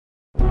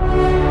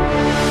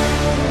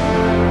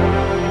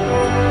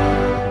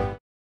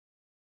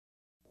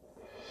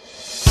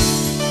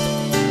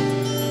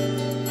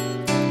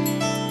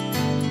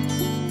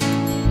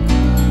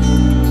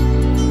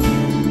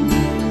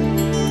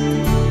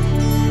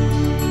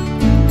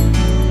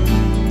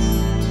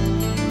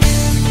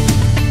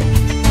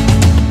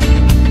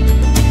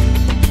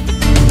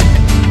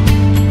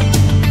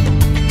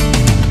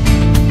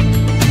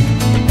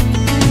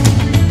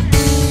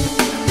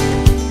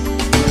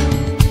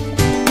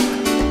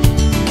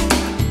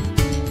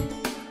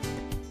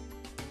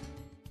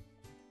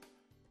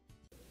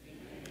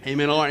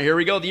Amen. All right, here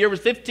we go. The year was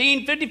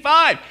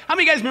 1555. How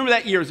many of you guys remember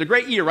that year? It was a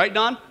great year, right,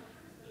 Don?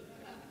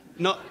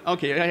 No?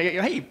 Okay.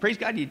 Hey, praise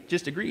God, you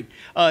just agreed.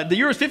 The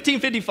year was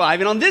 1555,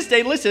 and on this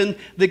day, listen,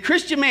 the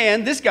Christian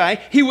man, this guy,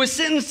 he was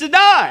sentenced to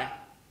die.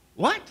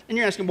 What? And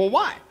you're asking, well,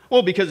 why?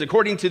 Well, because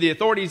according to the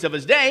authorities of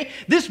his day,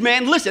 this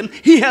man, listen,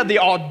 he had the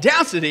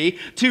audacity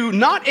to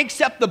not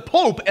accept the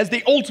Pope as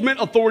the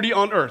ultimate authority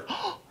on earth.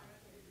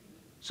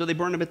 So they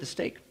burned him at the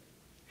stake.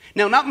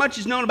 Now, not much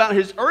is known about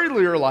his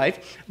earlier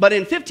life, but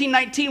in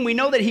 1519, we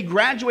know that he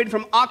graduated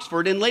from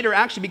Oxford and later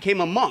actually became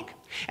a monk.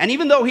 And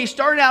even though he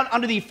started out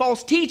under the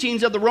false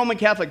teachings of the Roman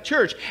Catholic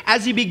Church,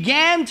 as he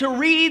began to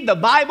read the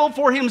Bible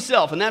for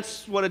himself, and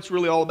that's what it's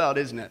really all about,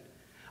 isn't it?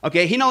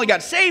 Okay, he not only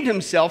got saved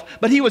himself,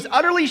 but he was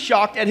utterly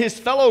shocked at his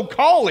fellow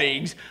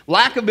colleagues'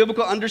 lack of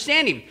biblical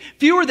understanding.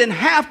 Fewer than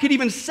half could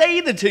even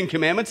say the Ten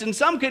Commandments, and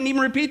some couldn't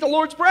even repeat the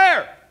Lord's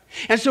Prayer.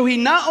 And so he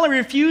not only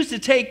refused to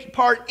take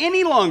part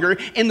any longer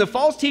in the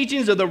false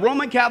teachings of the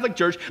Roman Catholic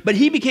Church, but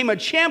he became a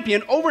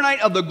champion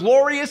overnight of the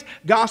glorious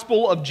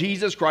gospel of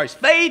Jesus Christ.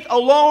 Faith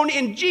alone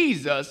in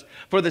Jesus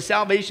for the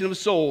salvation of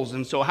souls.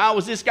 And so how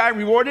was this guy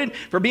rewarded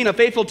for being a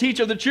faithful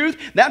teacher of the truth?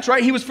 That's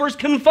right, he was first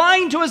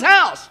confined to his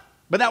house.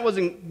 But that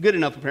wasn't good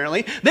enough,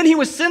 apparently. Then he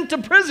was sent to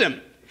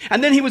prison.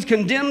 And then he was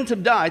condemned to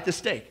die at the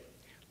stake.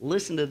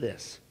 Listen to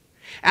this.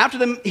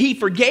 He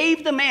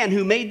forgave the man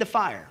who made the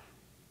fire.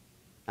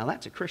 Now,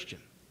 that's a Christian.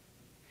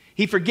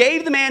 He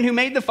forgave the man who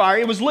made the fire.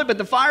 It was lit, but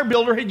the fire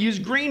builder had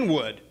used green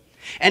wood.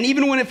 And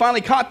even when it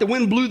finally caught, the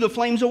wind blew the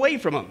flames away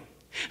from him.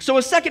 So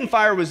a second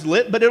fire was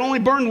lit, but it only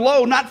burned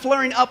low, not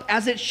flaring up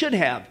as it should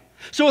have.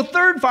 So a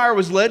third fire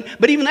was lit,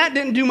 but even that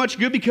didn't do much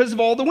good because of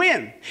all the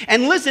wind.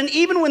 And listen,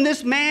 even when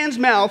this man's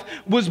mouth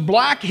was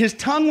black, his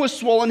tongue was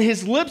swollen,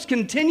 his lips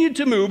continued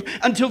to move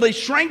until they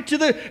shrank to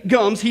the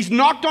gums. He's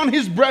knocked on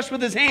his breast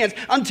with his hands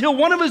until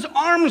one of his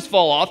arms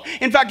fell off.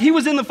 In fact, he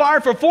was in the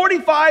fire for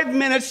 45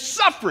 minutes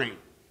suffering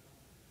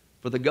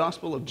for the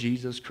gospel of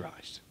Jesus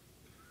Christ.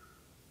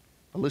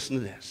 But listen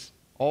to this.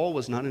 All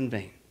was not in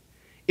vain.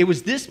 It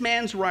was this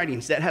man's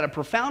writings that had a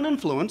profound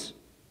influence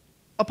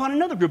upon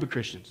another group of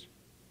Christians.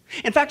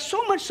 In fact,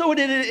 so much so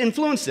did it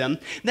influence them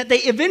that they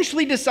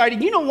eventually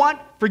decided, you know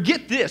what?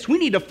 Forget this. We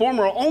need to form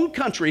our own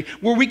country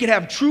where we could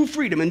have true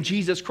freedom in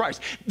Jesus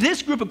Christ.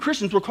 This group of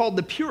Christians were called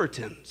the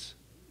Puritans.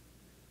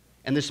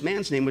 And this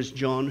man's name was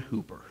John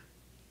Hooper.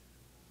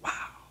 Wow.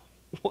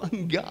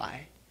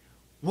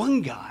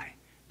 One guy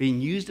being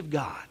used of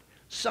God,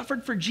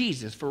 suffered for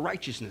Jesus for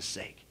righteousness'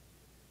 sake,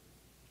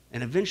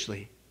 and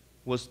eventually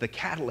was the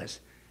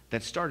catalyst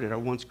that started our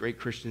once great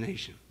Christian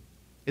nation.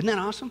 Isn't that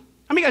awesome?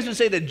 How many guys would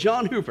say that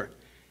John Hooper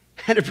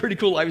had a pretty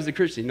cool life as a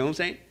Christian? You know what I'm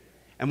saying?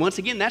 And once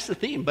again, that's the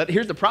theme. But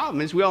here's the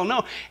problem, is we all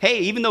know, hey,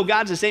 even though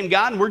God's the same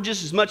God and we're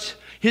just as much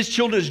his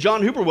children as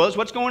John Hooper was,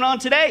 what's going on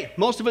today?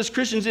 Most of us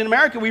Christians in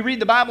America, we read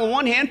the Bible in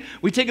one hand,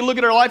 we take a look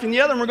at our life in the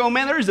other, and we're going,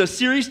 man, there is a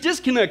serious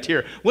disconnect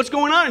here. What's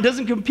going on? It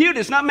doesn't compute.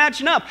 It's not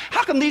matching up.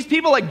 How come these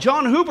people like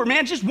John Hooper,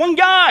 man, just one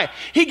guy,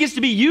 he gets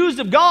to be used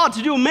of God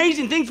to do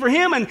amazing things for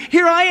him, and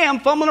here I am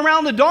fumbling around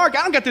in the dark.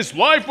 I don't got this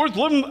life worth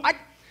living. I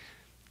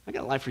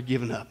got a life for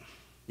giving up.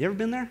 You ever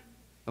been there?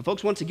 Well,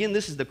 folks, once again,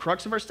 this is the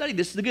crux of our study.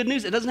 This is the good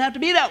news. It doesn't have to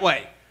be that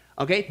way.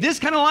 Okay? This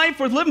kind of life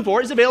worth living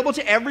for is available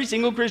to every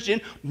single Christian.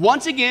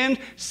 Once again,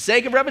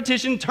 sake of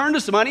repetition, turn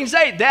to somebody and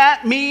say,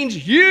 that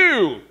means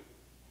you.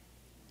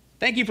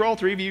 Thank you for all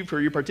three of you for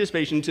your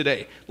participation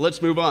today.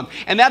 Let's move on.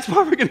 And that's why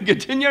we're going to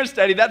continue our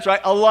study. That's right,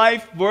 a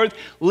life worth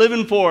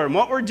living for. And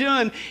what we're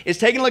doing is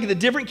taking a look at the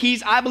different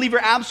keys I believe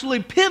are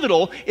absolutely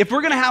pivotal if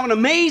we're going to have an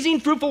amazing,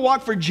 fruitful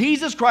walk for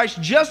Jesus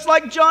Christ, just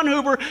like John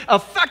Hooper,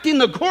 affecting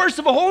the course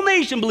of a whole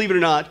nation, believe it or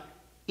not,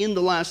 in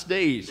the last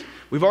days.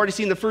 We've already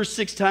seen the first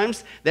 6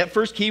 times that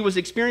first key was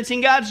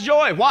experiencing God's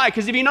joy. Why?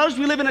 Because if you notice,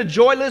 we live in a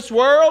joyless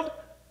world.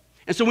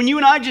 And so when you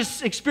and I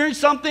just experience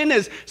something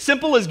as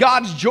simple as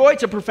God's joy,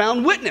 it's a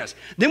profound witness.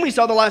 Then we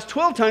saw the last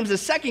 12 times the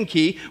second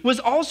key was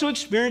also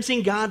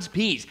experiencing God's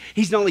peace.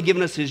 He's not only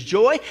given us his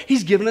joy,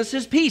 he's given us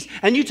his peace.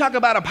 And you talk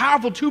about a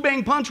powerful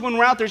two-bang punch when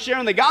we're out there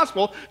sharing the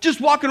gospel,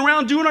 just walking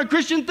around doing our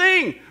Christian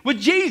thing with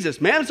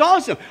Jesus. Man, it's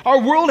awesome. Our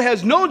world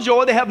has no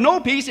joy, they have no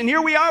peace, and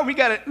here we are, we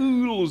got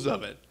oodles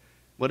of it.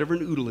 Whatever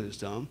an oodle is,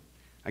 Tom.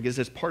 I guess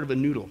that's part of a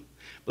noodle.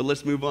 But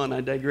let's move on.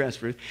 I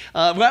digress, Ruth.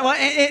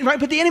 Right,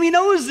 but the enemy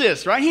knows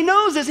this, right? He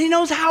knows this. He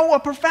knows how a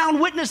profound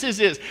witness this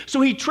is.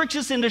 So he tricks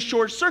us into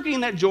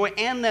short-circuiting that joy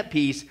and that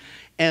peace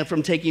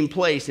from taking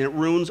place, and it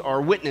ruins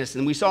our witness.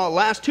 And we saw it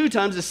last 2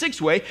 times. The 6th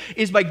way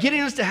is by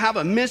getting us to have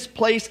a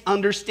misplaced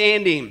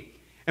understanding.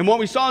 And what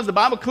we saw is the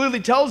Bible clearly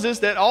tells us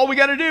that all we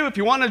got to do, if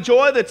you want a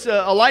joy that's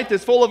a life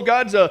that's full of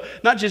God's,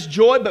 not just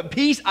joy, but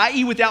peace,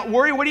 i.e. without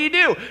worry, what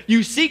do?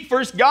 You seek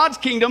first God's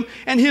kingdom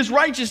and his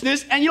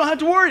righteousness, and you don't have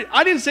to worry.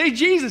 I didn't say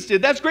Jesus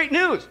did. That's great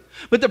news.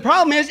 But the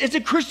problem is, it's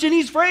a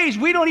Christianese phrase.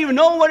 We don't even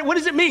know what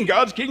does it mean,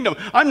 God's kingdom.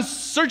 I'm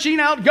searching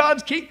out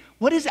God's kingdom.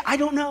 What is it? I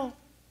don't know.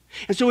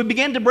 And so we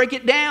began to break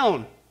it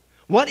down.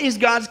 What is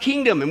God's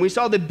kingdom? And we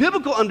saw the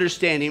biblical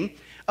understanding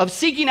of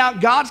seeking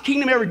out God's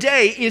kingdom every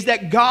day is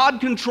that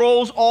God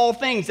controls all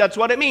things. That's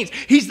what it means.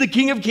 He's the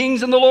King of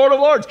kings and the Lord of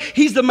lords.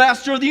 He's the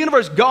master of the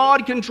universe.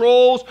 God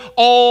controls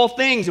all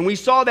things. And we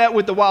saw that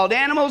with the wild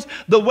animals,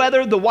 the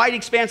weather, the wide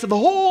expanse of the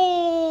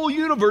whole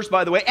universe,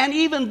 by the way, and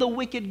even the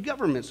wicked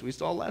governments we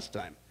saw last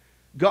time.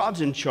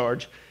 God's in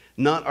charge,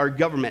 not our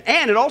government.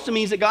 And it also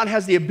means that God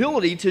has the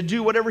ability to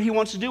do whatever he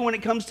wants to do when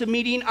it comes to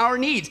meeting our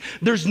needs.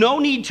 There's no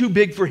need too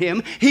big for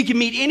him. He can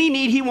meet any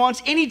need he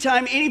wants,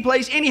 anytime, any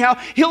place, anyhow.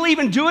 He'll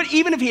even do it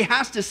even if he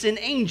has to send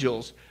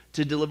angels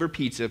to deliver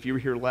pizza. If you were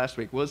here last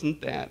week,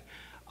 wasn't that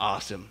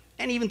awesome?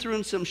 And even threw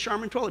in some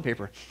Charmin toilet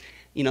paper,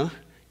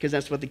 because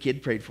that's what the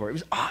kid prayed for. It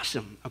was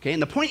awesome, okay?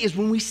 And the point is,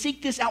 when we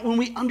seek this out, when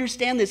we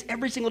understand this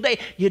every single day,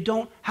 you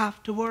don't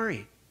have to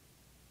worry.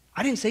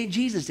 I didn't say it,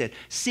 Jesus did.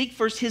 Seek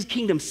first his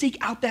kingdom. Seek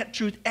out that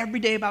truth every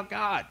day about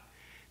God.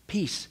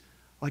 Peace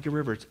like a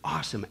river. It's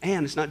awesome.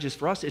 And it's not just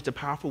for us. It's a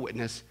powerful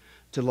witness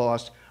to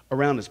lost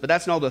around us. But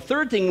that's not all. The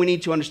third thing we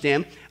need to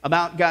understand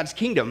about God's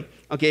kingdom,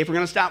 okay, if we're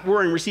going to stop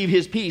worrying and receive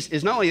his peace,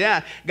 is not only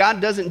that,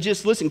 God doesn't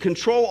just,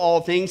 control all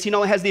things. He not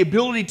only has the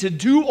ability to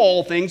do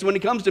all things when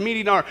it comes to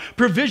meeting our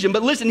provision,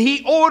 but listen,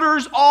 he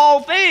orders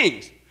all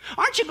things.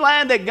 Aren't you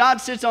glad that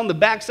God sits on the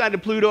backside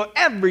of Pluto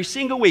every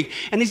single week,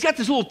 and he's got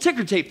this little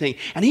ticker tape thing,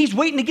 and he's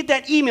waiting to get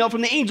that email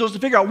from the angels to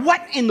figure out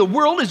what in the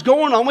world is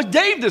going on with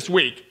Dave this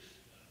week?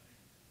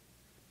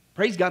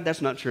 Praise God, that's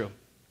not true.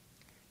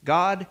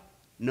 God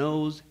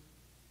knows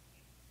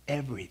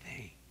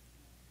everything.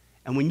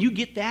 And when you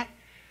get that,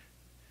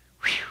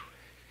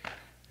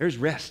 there's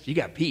rest. You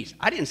got peace.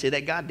 I didn't say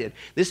that, God did.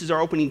 This is our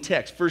opening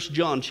text, 1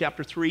 John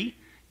chapter 3.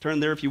 Turn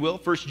there if you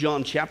will, 1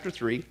 John chapter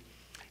 3.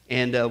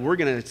 And we're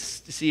going to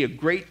see a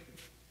great,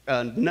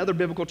 another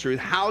biblical truth.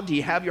 How do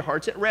you have your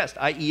hearts at rest,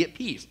 i.e. at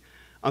peace?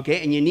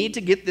 Okay, and you need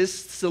to get this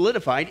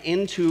solidified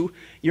into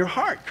your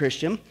heart,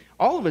 Christian.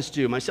 All of us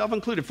do, myself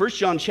included. 1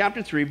 John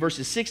chapter 3,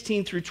 verses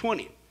 16 through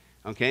 20.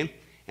 Okay,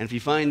 and if you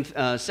find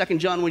 2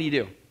 John, what do you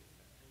do?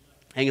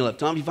 Hang a left.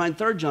 Tom, if you find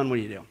 3 John, what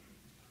do you do?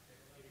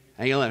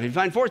 Hang a left. If you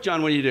find 4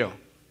 John, what do you do?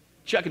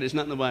 Check it, it's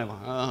not in the Bible.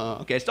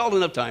 Okay, stalled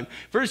enough time.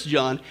 1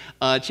 John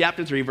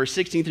chapter 3, verse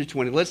 16 through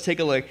 20. Let's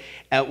take a look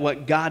at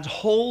what God's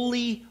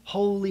holy,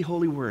 holy,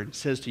 holy word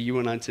says to you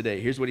and I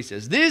today. Here's what he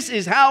says. This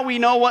is how we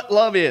know what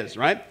love is,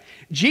 right?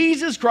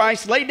 Jesus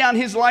Christ laid down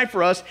his life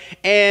for us,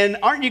 and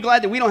aren't you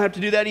glad that we don't have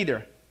to do that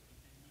either?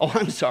 Oh,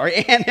 I'm sorry.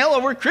 And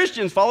hello, we're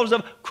Christians, followers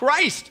of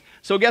Christ.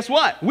 So guess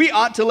what? We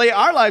ought to lay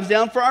our lives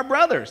down for our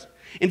brothers.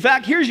 In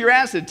fact, here's your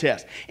acid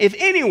test. If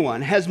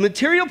anyone has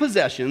material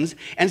possessions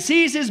and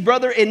sees his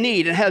brother in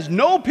need and has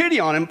no pity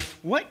on him,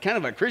 what kind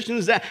of a Christian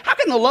is that? How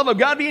can the love of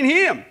God be in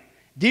him?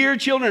 Dear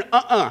children,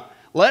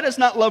 let us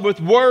not love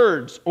with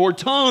words or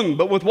tongue,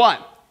 but with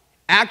what?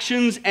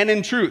 Actions and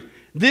in truth.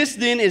 This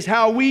then is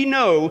how we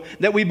know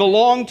that we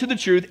belong to the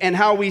truth and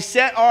how we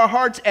set our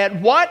hearts at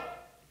what?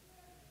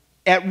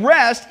 At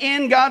rest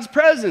in God's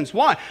presence.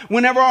 Why?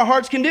 Whenever our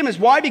hearts condemn us.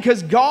 Why?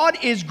 Because God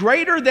is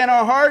greater than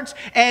our hearts,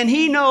 and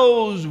he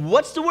knows,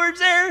 what's the words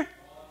there?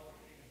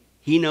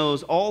 He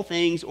knows all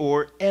things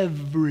or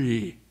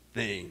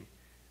everything.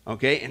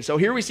 Okay, and so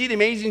here we see the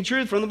amazing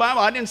truth from the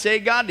Bible. I didn't say it,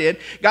 God did.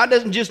 God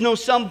doesn't just know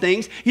some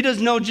things. He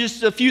doesn't know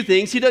just a few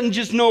things. He doesn't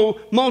just know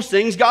most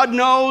things. God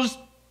knows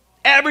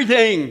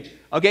everything.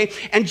 Okay,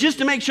 and just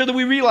to make sure that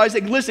we realize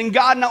that, listen,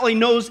 God not only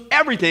knows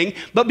everything,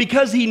 but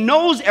because he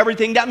knows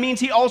everything, that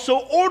means he also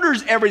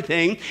orders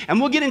everything. And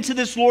we'll get into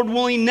this, Lord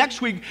willing,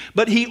 next week.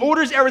 But he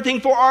orders everything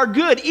for our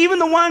good, even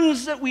the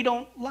ones that we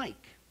don't like.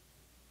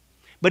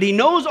 But he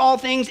knows all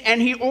things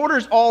and he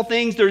orders all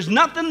things. There's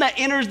nothing that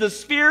enters the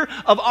sphere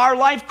of our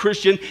life,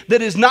 Christian,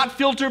 that is not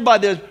filtered by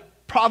the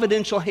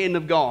providential hand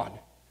of God.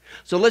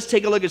 So let's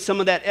take a look at some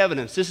of that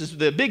evidence. This is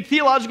the big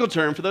theological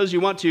term for those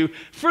who want to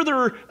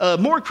further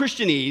more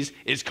Christianese.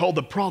 It's called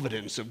the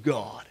providence of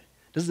God.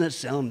 Doesn't that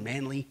sound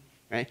manly?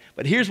 Right?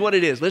 But here's what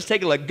it is. Let's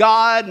take a look.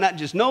 God not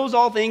just knows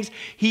all things,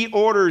 he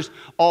orders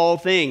all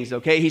things.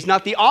 Okay? He's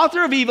not the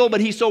author of evil, but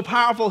he's so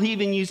powerful he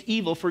even used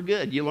evil for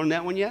good. You learned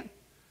that one yet?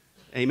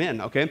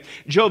 Amen. Okay.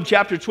 Job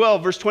chapter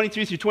 12, verse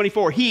 23 through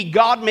 24.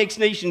 God makes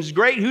nations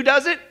great. Who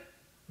does it?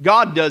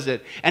 God does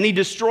it, and he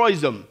destroys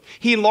them.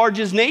 He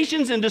enlarges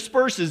nations and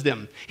disperses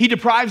them. He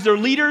deprives their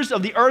leaders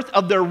of the earth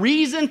of their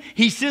reason.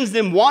 He sends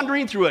them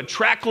wandering through a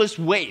trackless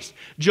waste.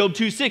 Job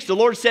 2:6, the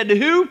Lord said to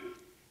who?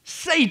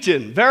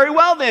 Satan. Very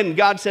well then,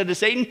 God said to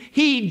Satan,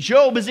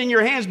 Job, is in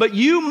your hands, but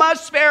you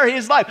must spare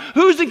his life.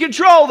 Who's in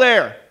control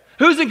there?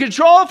 Who's in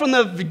control from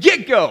the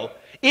get-go?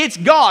 It's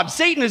God.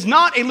 Satan is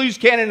not a loose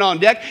cannon on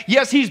deck.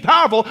 Yes, he's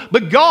powerful,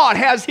 but God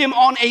has him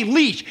on a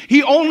leash.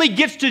 He only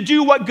gets to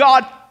do what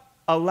God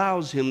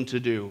allows him to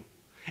do.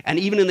 And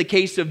even in the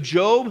case of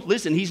Job,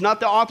 listen, he's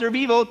not the author of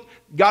evil.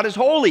 God is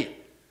holy.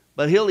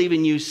 But he'll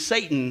even use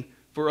Satan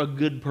for a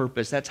good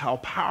purpose. That's how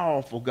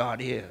powerful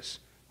God is,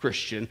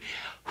 Christian.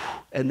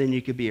 And then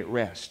you could be at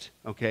rest,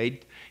 okay? You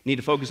need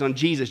to focus on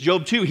Jesus.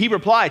 Job 2, he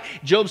replied,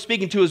 Job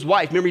speaking to his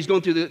wife. Remember, he's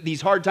going through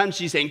these hard times.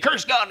 She's saying,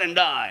 curse God and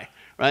die,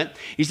 right?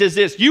 He says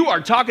this, you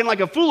are talking like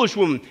a foolish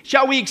woman.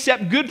 Shall we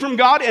accept good from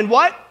God and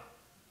what?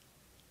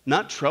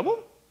 Not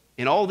trouble?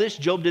 In all this,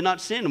 Job did not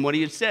sin in what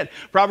he had said.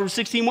 Proverbs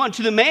 16:1,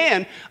 to the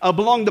man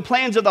belong the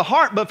plans of the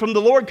heart, but from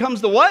the Lord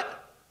comes the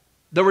what?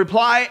 The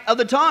reply of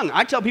the tongue.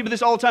 I tell people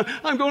this all the time.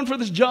 I'm going for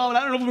this job, and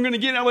I don't know if I'm going to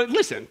get it.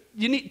 Listen,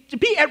 you need to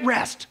be at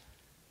rest.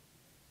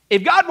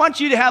 If God wants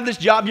you to have this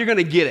job, you're going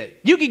to get it.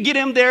 You could get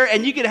him there,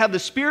 and you could have the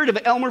spirit of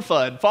Elmer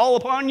Fudd fall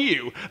upon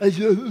you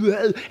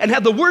and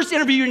have the worst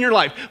interview in your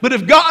life. But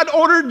if God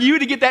ordered you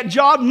to get that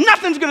job,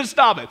 nothing's going to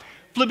stop it.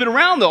 Flip it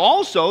around, though.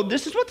 Also,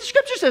 this is what the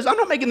scripture says. I'm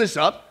not making this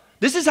up.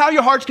 This is how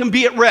your hearts can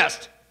be at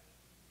rest.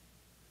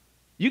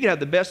 You can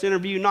have the best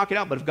interview, knock it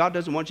out, but if God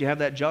doesn't want you to have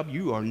that job,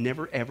 you are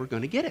never, ever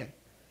going to get it.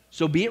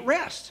 So be at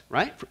rest,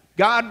 right?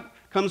 God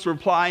comes the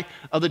reply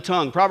of the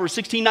tongue. Proverbs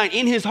 16:9,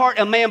 in his heart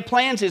a man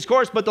plans his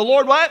course, but the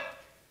Lord what?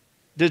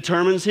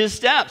 Determines his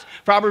steps.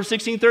 Proverbs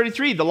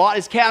 16:33, the lot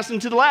is cast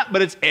into the lap,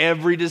 but its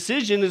every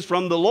decision is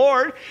from the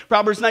Lord.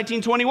 Proverbs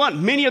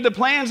 19:21, many are the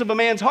plans of a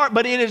man's heart,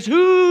 but it is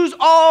whose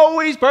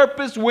always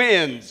purpose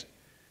wins.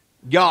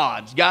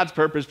 God's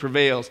purpose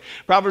prevails.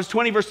 Proverbs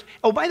 20 verse,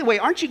 oh, by the way,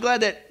 aren't you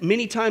glad that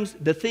many times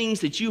the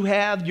things that you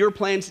have, your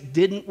plans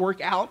didn't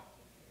work out?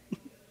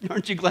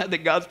 Aren't you glad that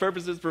God's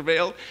purposes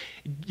prevailed?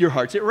 Your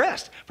heart's at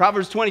rest.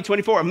 Proverbs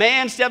 20:24, a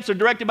man's steps are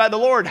directed by the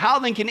Lord. How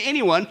then can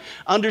anyone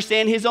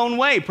understand his own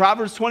way?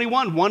 Proverbs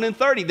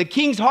 21:1-30, the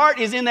king's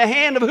heart is in the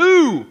hand of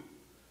who?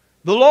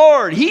 The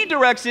Lord. He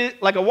directs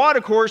it like a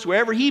water course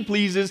wherever he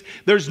pleases.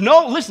 There's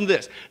no, listen to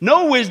this,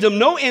 no wisdom,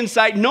 no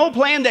insight, no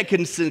plan that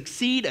can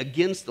succeed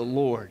against the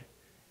Lord.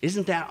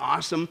 Isn't that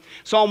awesome?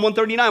 Psalm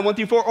 139,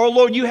 1-4, oh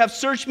Lord, you have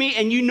searched me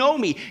and you know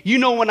me. You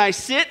know when I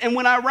sit and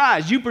when I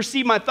rise. You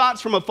perceive my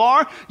thoughts from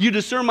afar. You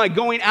discern my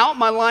going out,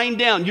 my lying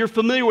down. You're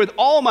familiar with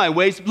all my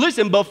ways.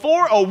 Listen,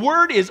 before a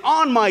word is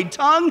on my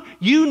tongue,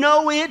 you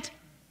know it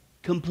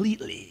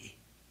completely.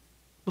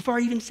 Before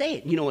I even say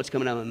it, you know what's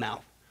coming out of my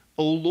mouth.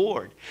 O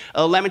Lord.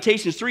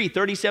 Lamentations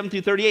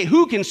 3:37-38.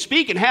 Who can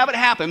speak and have it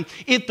happen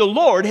if the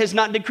Lord has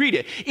not decreed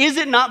it? Is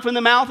it not from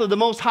the mouth of the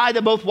Most High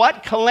that both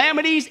what?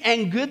 Calamities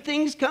and good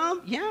things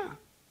come? Yeah.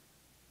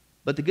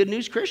 But the good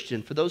news,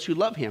 Christian, for those who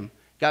love him,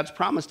 God's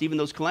promised even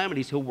those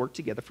calamities, he'll work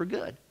together for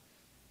good.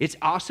 It's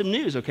awesome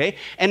news, okay?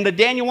 And the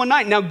Daniel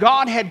 1:9. Now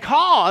God had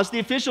caused the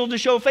official to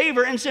show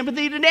favor and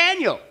sympathy to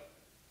Daniel.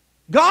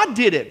 God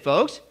did it,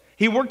 folks.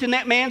 He worked in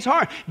that man's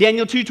heart.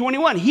 Daniel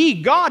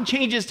 2:21, God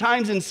changes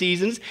times and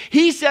seasons.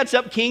 He sets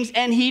up kings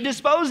and he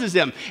disposes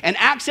them. And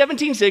Acts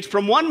 17:6,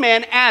 from one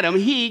man, Adam,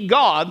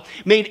 God,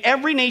 made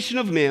every nation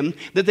of men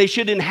that they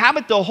should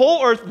inhabit the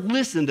whole earth.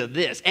 Listen to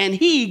this. And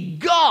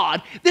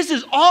God, this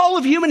is all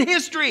of human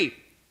history.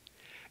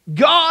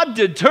 God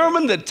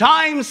determined the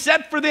time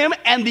set for them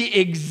and the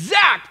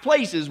exact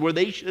places where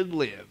they should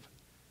live.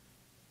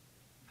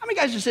 How many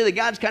guys would say that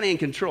God's kind of in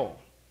control?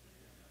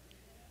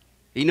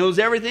 He knows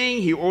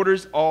everything. He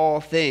orders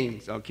all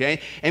things, okay?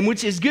 And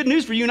which is good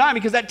news for you and I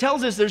because that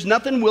tells us there's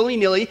nothing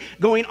willy-nilly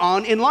going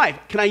on in life.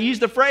 Can I use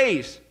the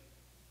phrase?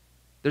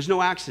 There's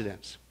no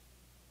accidents.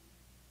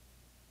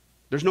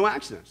 There's no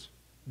accidents.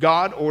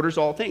 God orders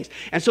all things.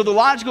 And so the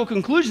logical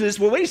conclusion is,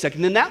 well, wait a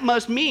second, then that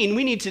must mean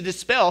we need to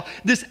dispel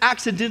this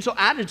accidental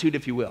attitude,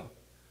 if you will.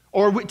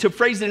 Or to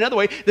phrase it another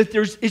way, that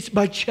it's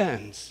by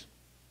chance,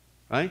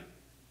 right?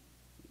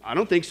 I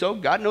don't think so.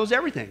 God knows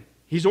everything.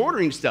 He's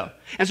ordering stuff.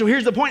 And so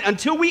here's the point.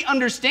 Until we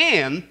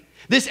understand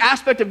this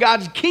aspect of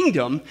God's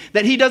kingdom,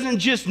 that he doesn't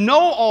just know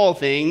all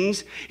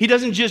things, he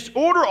doesn't just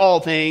order all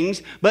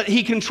things, but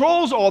he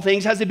controls all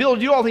things, has the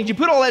ability to do all things. You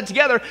put all that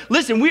together,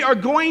 listen, we are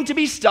going to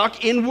be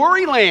stuck in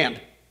worry land.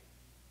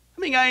 How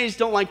many guys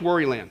don't like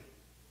worry land?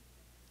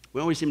 We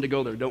always seem to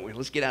go there, don't we?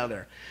 Let's get out of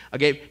there.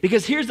 Okay,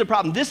 because here's the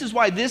problem. This is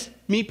why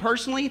me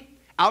personally,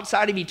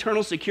 outside of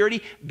eternal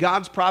security,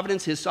 God's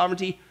providence, his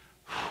sovereignty,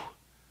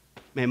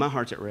 man, my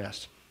heart's at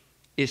rest.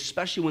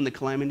 Especially when the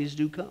calamities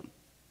do come.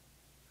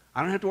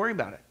 I don't have to worry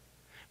about it.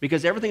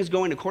 Because everything's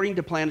going according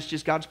to plan. It's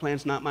just God's plan.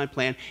 It's not my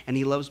plan. And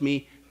he loves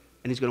me,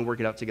 and he's going to work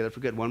it out together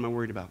for good. What am I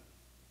worried about?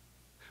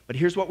 But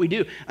here's what we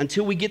do.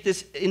 Until we get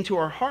this into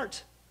our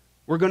heart,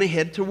 we're going to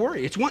head to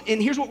worry.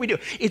 And here's what we do.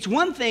 It's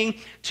one thing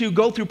to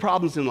go through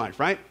problems in life,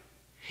 right?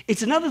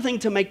 It's another thing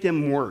to make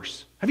them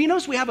worse. Have you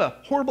noticed we have a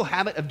horrible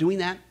habit of doing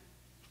that?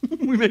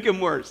 We make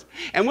them worse.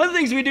 And one of the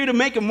things we do to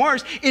make them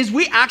worse is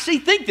we actually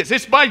think this.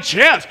 It's by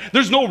chance.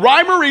 There's no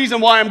rhyme or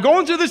reason why I'm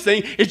going through this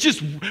thing. It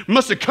just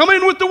must have come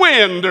in with the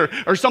wind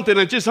or something.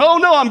 And just, oh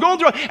no, I'm going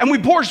through it. And we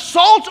pour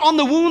salt on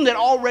the wound that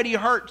already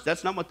hurts.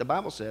 That's not what the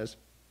Bible says.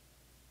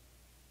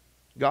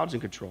 God's in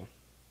control.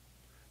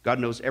 God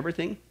knows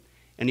everything,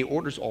 and he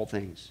orders all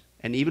things.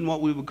 And even what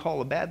we would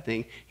call a bad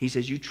thing, he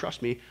says, you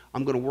trust me,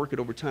 I'm going to work it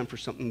over time for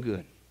something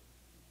good.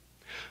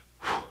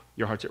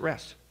 Your heart's at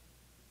rest,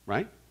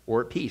 right?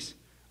 Or at peace,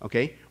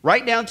 okay?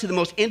 Right down to the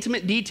most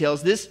intimate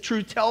details, this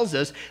truth tells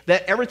us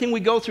that everything we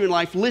go through in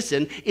life,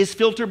 listen, is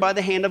filtered by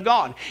the hand of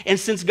God. And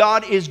since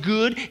God is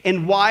good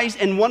and wise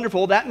and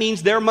wonderful, that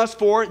means there must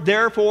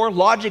therefore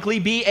logically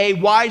be a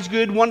wise,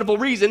 good, wonderful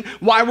reason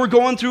why we're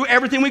going through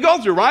everything we go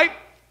through, right?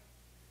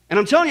 And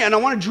I'm telling you, and I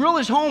want to drill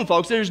this home,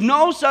 folks, there's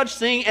no such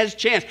thing as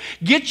chance.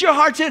 Get your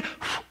hearts at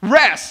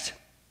rest.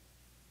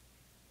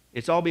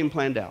 It's all being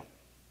planned out.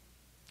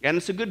 And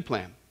it's a good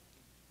plan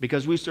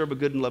because we serve a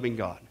good and loving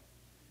God.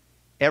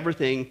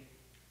 Everything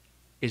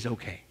is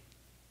okay.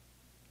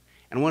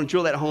 And I want to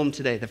drill that home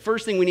today. The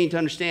first thing we need to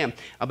understand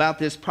about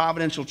this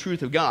providential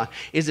truth of God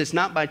is it's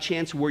not by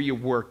chance where you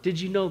work. Did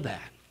you know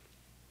that?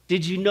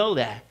 Did you know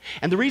that?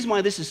 And the reason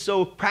why this is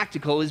so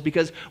practical is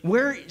because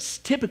where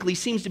typically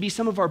seems to be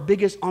some of our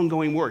biggest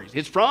ongoing worries.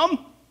 It's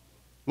from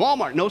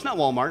Walmart. No, it's not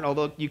Walmart,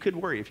 although you could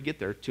worry if you get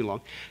there too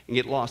long and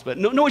get lost. But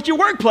no, it's your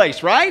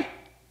workplace, right?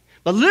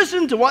 But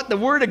listen to what the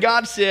Word of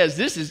God says.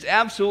 This is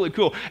absolutely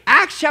cool.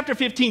 Acts chapter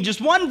 15, just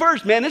one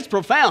verse, man, it's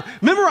profound.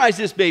 Memorize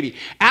this, baby.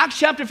 Acts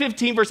chapter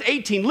 15, verse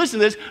 18, listen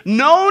to this.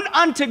 Known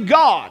unto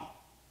God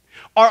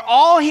are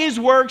all his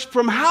works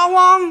from how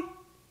long?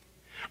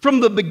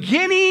 From the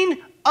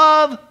beginning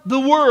of the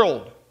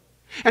world.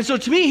 And so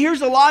to me,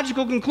 here's the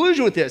logical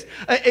conclusion with this.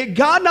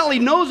 God not only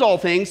knows all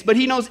things, but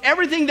he knows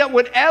everything that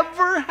would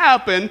ever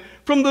happen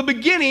from the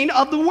beginning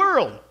of the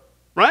world,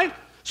 right?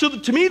 So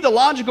to me, the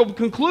logical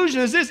conclusion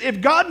is this.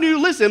 If God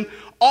knew, listen,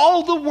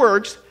 all the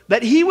works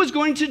that he was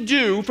going to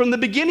do from the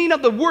beginning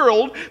of the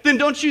world, then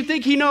don't you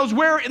think he knows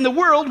where in the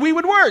world we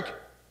would work?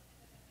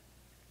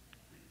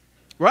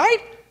 Right?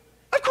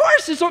 Of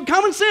course, it's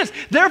common sense.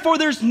 Therefore,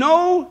 there's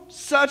no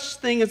such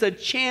thing as a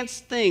chance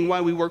thing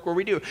why we work where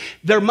we do.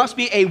 There must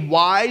be a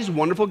wise,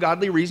 wonderful,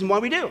 godly reason why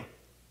we do.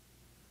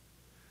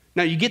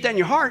 Now, you get that in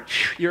your heart,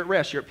 you're at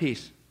rest, you're at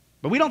peace.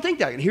 But we don't think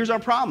that, and here's our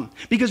problem.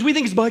 Because we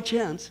think it's by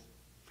chance.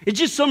 It's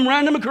just some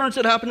random occurrence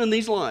that happened in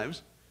these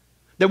lives.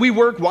 That we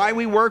work, why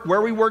we work,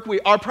 where we work,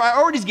 our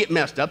priorities get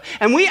messed up.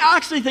 And we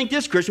actually think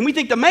this, Christian, we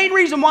think the main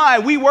reason why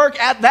we work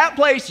at that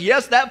place,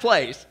 yes, that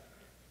place,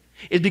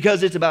 is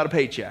because it's about a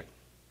paycheck.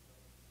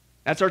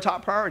 That's our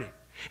top priority.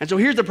 And so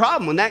here's the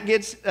problem. When that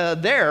gets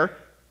there,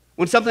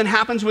 when something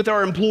happens with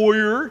our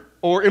employer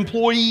or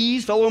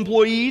employees, fellow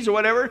employees or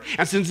whatever,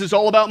 and since it's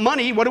all about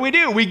money, what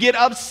do? We get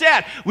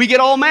upset. We get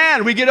all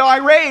mad. We get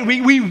irate.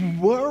 We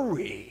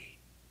worry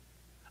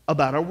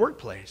about our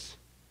workplace.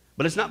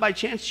 But it's not by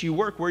chance you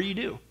work where you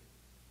do.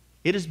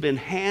 It has been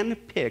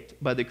handpicked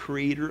by the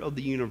creator of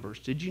the universe.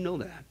 Did you know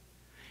that?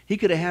 He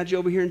could have had you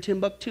over here in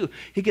Timbuktu.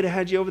 He could have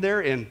had you over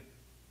there in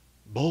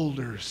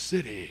Boulder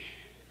City.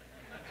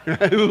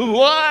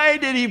 Why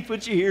did he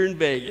put you here in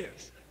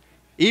Vegas?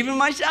 Even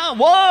myself,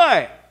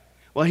 why?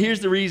 Well, here's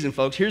the reason,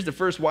 folks. Here's the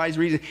first wise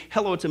reason.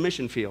 Hello, it's a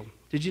mission field.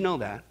 Did you know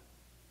that?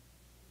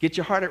 Get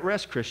your heart at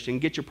rest, Christian.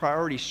 Get your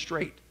priorities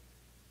straight.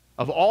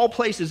 Of all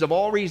places, of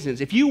all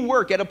reasons, if you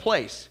work at a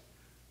place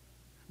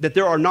that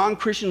there are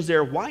non-Christians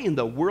there, why in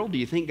the world do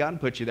you think God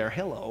put you there?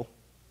 Hello.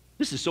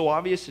 This is so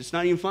obvious, it's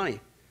not even funny.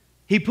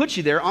 He put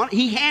you there.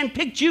 He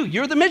handpicked you.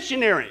 You're the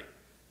missionary.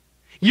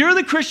 You're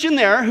the Christian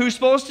there who's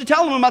supposed to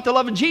tell them about the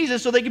love of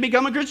Jesus so they can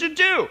become a Christian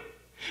too.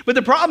 But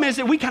the problem is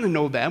that we kind of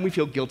know that, and we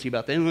feel guilty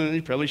about that. Well,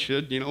 you probably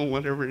should,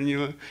 whatever,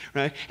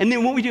 right? And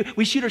then what we do,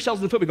 we shoot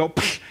ourselves in the foot. We go,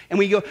 and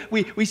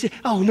we say,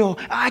 oh, no,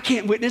 I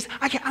can't witness.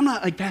 I'm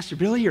not like Pastor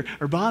Billy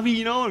or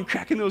Bobby, and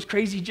cracking those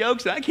crazy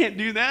jokes. I can't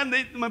do that.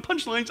 My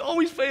punchlines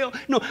always fail.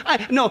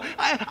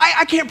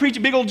 I can't preach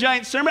a big old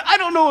giant sermon. I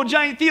don't know a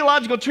giant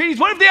theological treatise.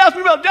 What if they ask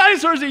me about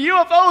dinosaurs and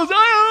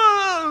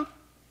UFOs?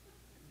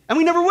 And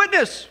we never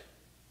witness.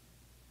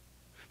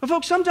 But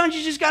folks, sometimes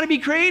you just got to be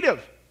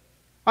creative.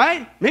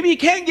 Right? Maybe you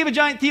can't give a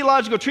giant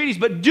theological treatise,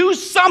 but do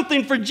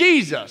something for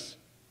Jesus.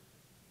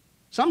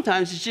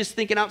 Sometimes it's just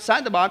thinking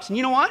outside the box. And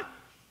you know what?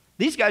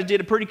 These guys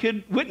did a pretty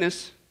good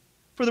witness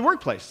for the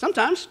workplace.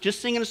 Sometimes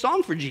just singing a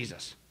song for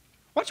Jesus.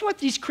 Watch what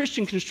these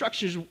Christian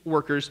construction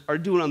workers are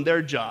doing on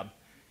their job.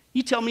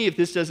 You tell me if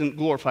this doesn't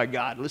glorify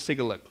God. Let's take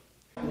a look.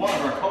 One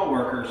of our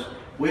co-workers,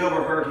 we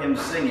overheard him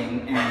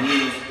singing, and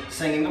he was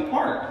singing a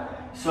part.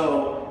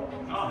 So,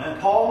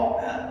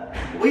 Paul,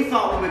 we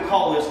thought we would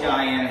call this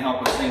guy in and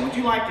help us sing. Would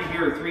you like to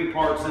hear 3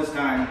 parts this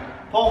time?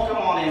 Paul, come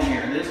on in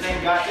here. This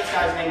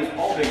guy's name is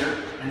Paul Bigger.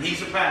 And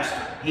he's a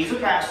pastor. He's a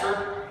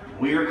pastor.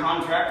 We are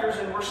contractors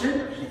and we're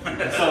singers.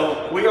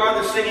 So we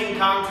are the singing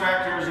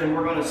contractors, and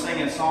we're going to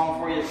sing a song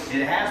for you.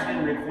 It has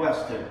been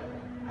requested.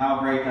 How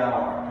great thou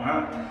art.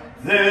 All right.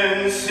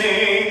 Then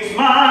sings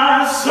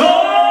my soul,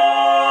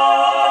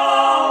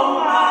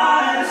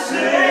 my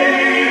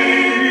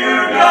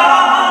Savior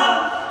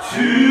God,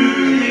 to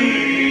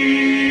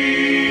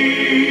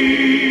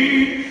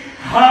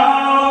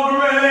how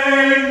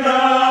great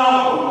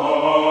thou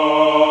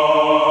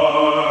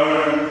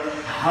art,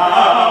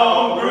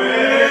 how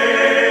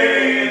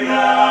great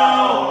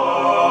thou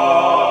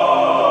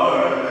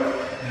art.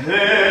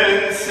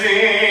 Then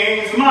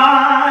sings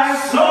my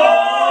soul,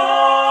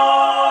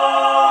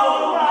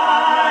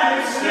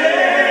 my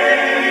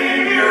Savior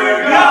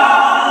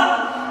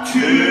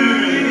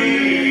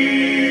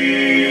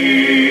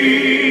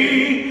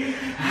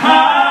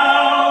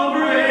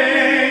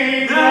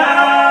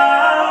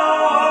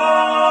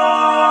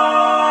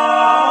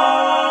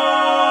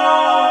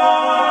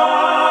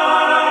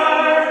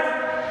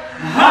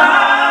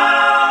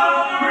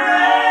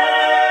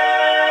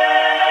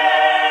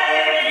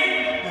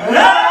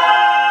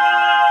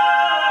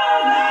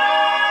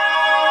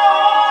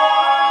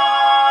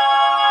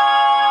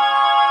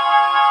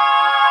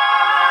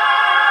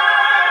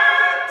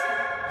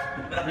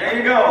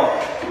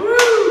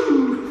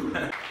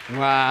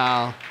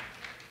Wow.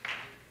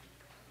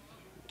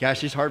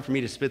 Gosh, it's hard for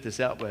me to spit this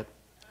out, but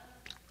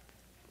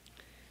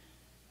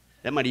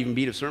that might even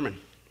beat a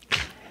sermon.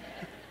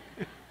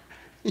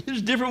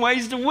 There's different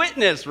ways to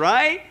witness,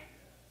 right?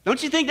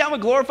 Don't you think that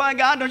would glorify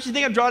God? Don't you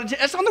think I'd draw attention?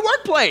 That's on the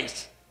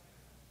workplace.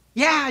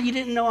 Yeah, you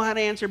didn't know how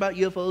to answer about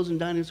UFOs and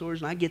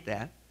dinosaurs, and I get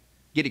that.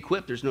 Get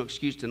equipped. There's no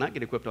excuse to not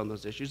get equipped on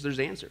those issues. There's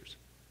answers.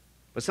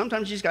 But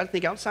sometimes you just got to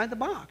think outside the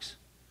box.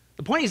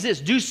 The point is this: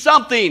 do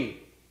something.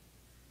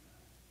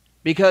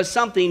 Because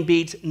something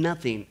beats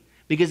nothing.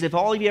 Because if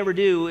all you ever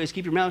do is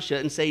keep your mouth shut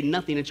and say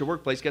nothing at your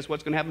workplace, guess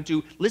what's going to happen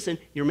to, listen,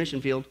 your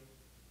mission field?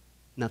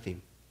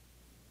 Nothing.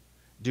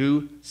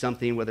 Do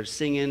something, whether it's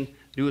singing,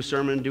 do a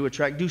sermon, do a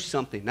track, do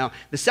something. Now,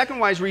 the second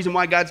wise reason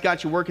why God's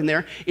got you working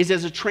there is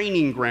as a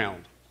training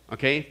ground.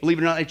 Okay? Believe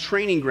it or not, a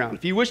training ground.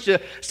 If you wish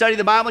to study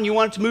the Bible and you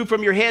want it to move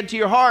from your head to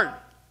your heart,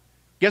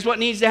 guess what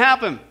needs to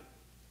happen?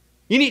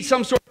 You need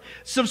some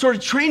sort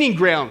of training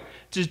ground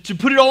to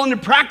put it all into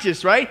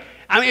practice, right?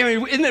 I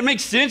mean, isn't that make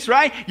sense,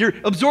 right? You're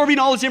absorbing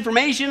all this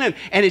information, and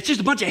it's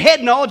just a bunch of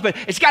head knowledge, but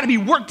it's got to be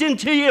worked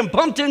into you and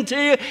pumped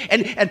into you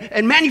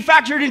and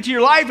manufactured into your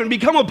life and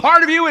become a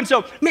part of you. And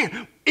so,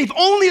 man, if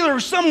only there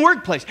was some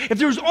workplace, if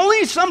there was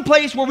only some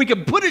place where we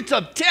could put it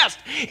to test,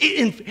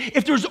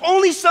 if there was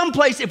only some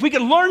place, if we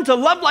could learn to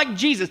love like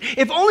Jesus,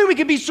 if only we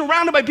could be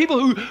surrounded by people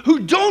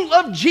who don't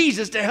love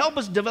Jesus to help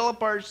us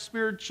develop our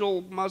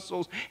spiritual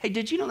muscles. Hey,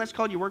 did you know that's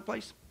called your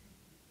workplace?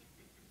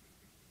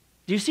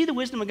 Do you see the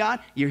wisdom of God?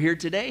 You're here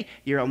today.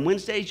 You're on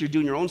Wednesdays. You're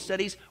doing your own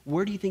studies.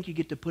 Where do you think you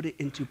get to put it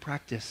into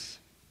practice?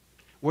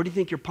 Where do you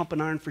think you're pumping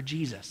iron for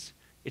Jesus?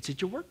 It's at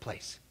your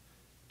workplace.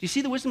 Do you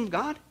see the wisdom of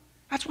God?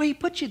 That's why he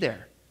put you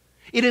there.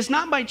 It is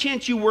not by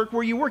chance you work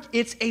where you work.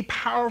 It's a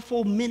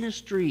powerful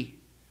ministry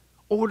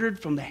ordered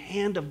from the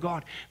hand of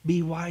God.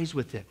 Be wise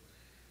with it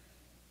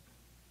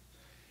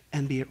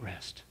and be at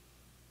rest.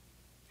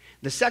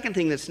 The second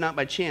thing that's not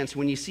by chance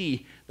when you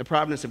see the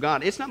providence of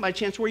God, it's not by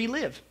chance where you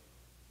live.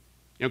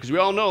 You know, because we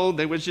all know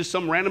there was just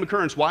some random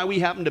occurrence why we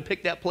happened to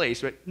pick that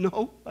place, right?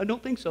 No, I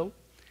don't think so.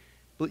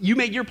 But you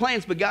made your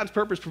plans, but God's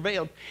purpose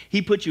prevailed.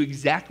 He put you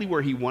exactly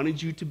where he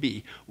wanted you to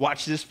be.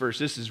 Watch this verse.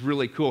 This is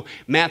really cool.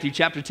 Matthew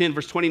chapter 10,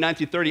 verse 29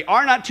 through 30.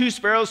 Are not 2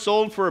 sparrows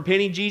sold for a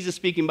penny? Jesus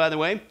speaking, by the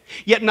way.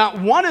 Yet not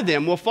one of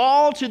them will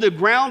fall to the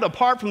ground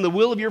apart from the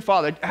will of your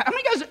Father.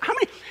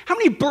 How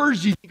many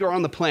birds do you think are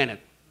on the planet?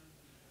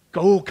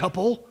 Go,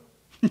 couple.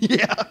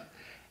 Yeah.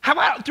 How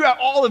about throughout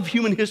all of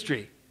human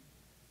history?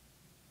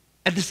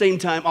 At the same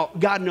time,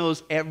 God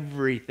knows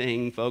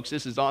everything, folks.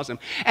 This is awesome.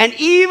 And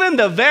even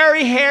the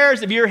very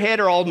hairs of your head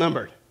are all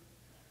numbered.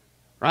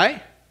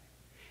 Right?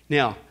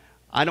 Now,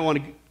 I don't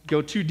want to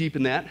go too deep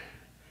in that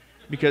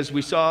because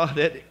we saw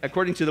that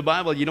according to the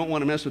Bible, you don't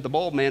want to mess with the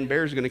bald man.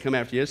 Bears are going to come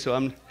after you. So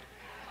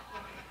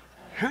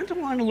I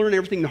don't want to learn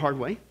everything the hard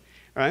way.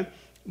 All right?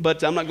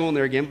 But I'm not going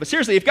there again. But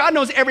seriously, if God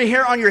knows every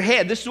hair on your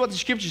head, this is what the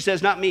scripture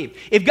says, not me.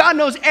 If God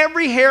knows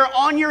every hair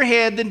on your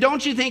head, then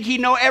don't you think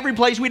he'd know every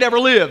place we'd ever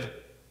live?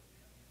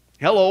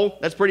 Hello,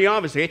 that's pretty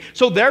obvious. Okay?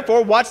 So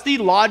therefore, what's the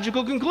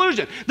logical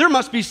conclusion? There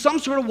must be some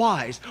sort of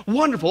wise,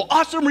 wonderful,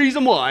 awesome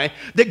reason why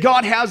that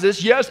God has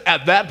this, yes,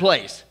 at that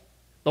place.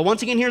 But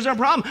once again, here's our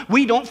problem.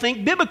 We don't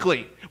think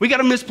biblically. We got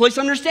a misplaced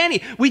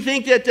understanding. We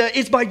think that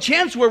it's by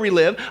chance where we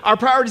live. Our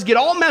priorities get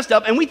all messed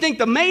up, and we think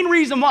the main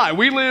reason why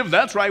we live,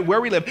 that's right,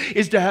 where we live,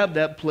 is to have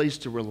that place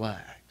to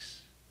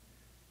relax.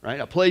 Right?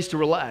 A place to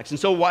relax. And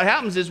so what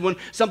happens is when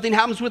something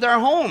happens with our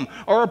home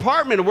or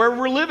apartment or wherever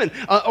we're living,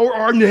 or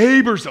our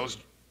neighbors,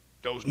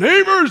 those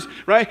neighbors,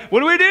 right?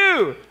 What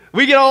do?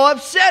 We get all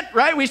upset,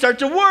 right? We start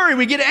to worry.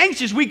 We get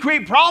anxious. We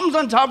create problems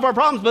on top of our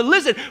problems. But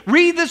listen,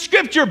 read the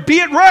scripture. Be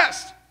at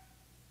rest.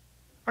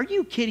 Are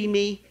you kidding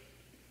me?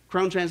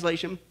 Crone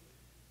translation.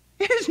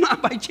 It is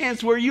not by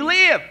chance where you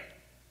live.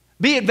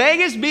 Be it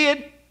Vegas, be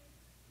it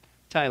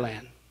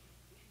Thailand.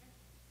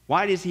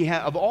 Why does he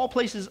have, of all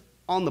places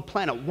on the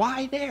planet,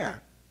 why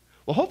there?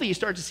 Well, hopefully you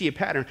start to see a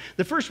pattern.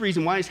 The first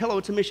reason why is, hello,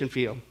 it's a mission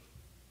field.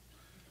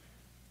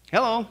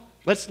 Hello.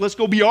 Let's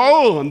go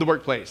beyond the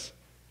workplace.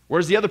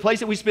 Where's the other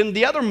place that we spend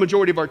the other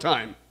majority of our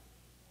time?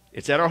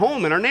 It's at our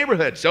home, in our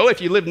neighborhood. So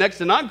if you live next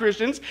to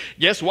non-Christians,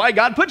 guess why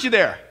God put you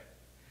there?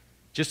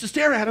 Just to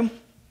stare at them.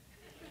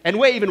 And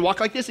wave and walk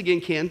like this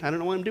again, Ken. I don't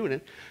know why I'm doing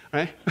it.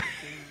 Right?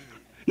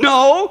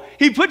 No,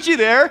 he put you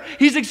there.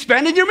 He's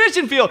expanded your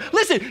mission field.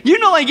 Listen, you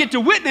not only get to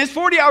witness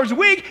 40 hours a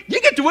week,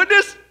 you get to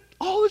witness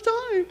all the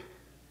time.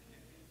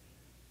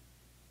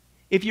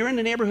 If you're in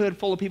a neighborhood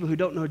full of people who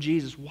don't know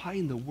Jesus, why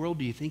in the world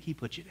do you think he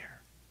put you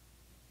there?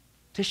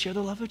 To share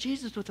the love of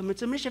Jesus with them.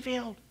 It's a mission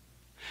field.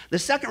 The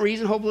second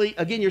reason, hopefully,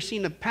 again, you're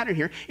seeing the pattern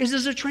here, is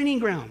there's a training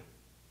ground.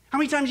 How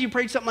many times have you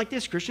prayed something like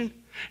this, Christian?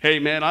 Hey,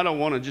 man, I don't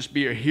want to just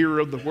be a hearer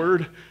of the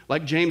word.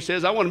 Like James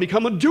says, I want to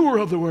become a doer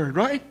of the word,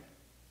 right?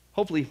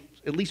 Hopefully,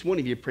 at least one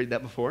of you prayed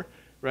that before,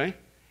 right?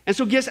 And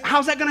so guess,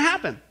 how's that going to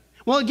happen?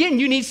 Well, again,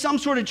 you need some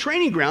sort of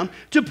training ground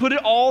to put it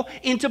all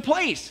into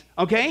place,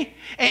 okay?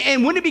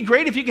 And wouldn't it be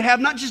great if you could have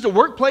not just a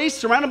workplace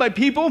surrounded by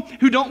people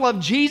who don't love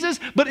Jesus,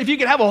 but if you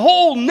could have a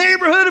whole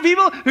neighborhood of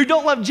people who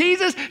don't love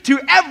Jesus to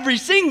every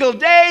single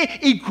day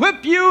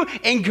equip you,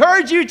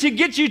 encourage you to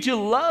get you to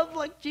love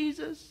like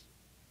Jesus?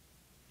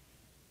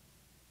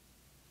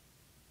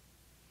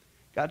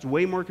 God's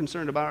way more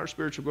concerned about our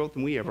spiritual growth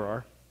than we ever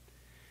are,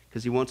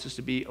 because he wants us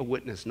to be a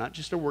witness, not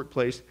just a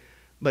workplace,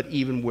 but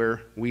even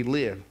where we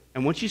live.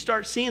 And once you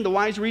start seeing the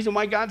wise reason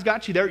why God's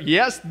got you there,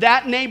 yes,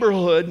 that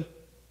neighborhood,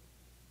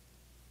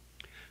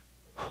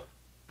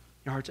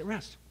 your heart's at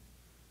rest.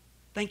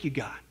 Thank you,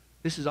 God.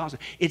 This is awesome.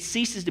 It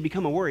ceases to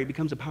become a worry. It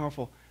becomes a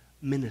powerful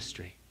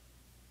ministry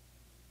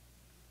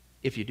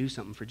if you do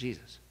something for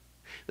Jesus.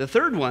 The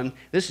third one,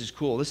 this is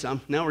cool.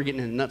 Now we're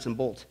getting into nuts and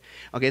bolts.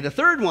 Okay, the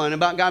third one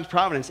about God's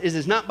providence is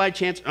it's not by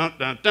chance.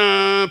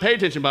 Pay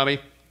attention, Bobby.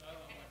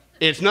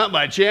 It's not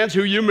by chance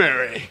who you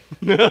marry.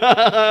 Isn't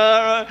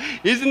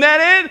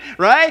that it?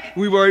 Right?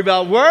 We worry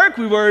about work.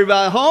 We worry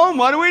about home.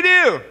 What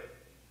do?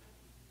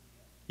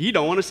 You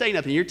don't want to say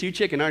nothing. You're too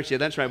chicken, aren't you?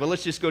 That's right. But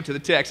let's just go to the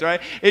text, all right?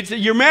 It's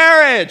your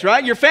marriage,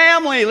 right? Your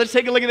family. Let's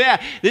take a look at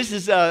that. This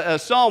is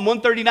Psalm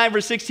 139,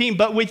 verse 16.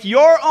 But with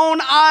your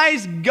own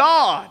eyes,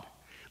 God.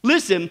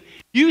 Listen,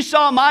 you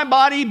saw my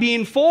body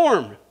being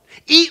formed.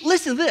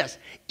 Listen to this.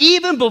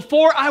 Even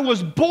before I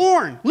was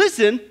born.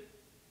 Listen.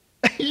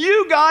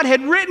 You, God, had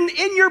written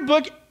in your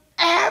book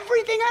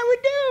everything I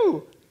would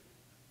do.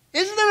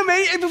 Isn't that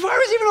amazing? Before I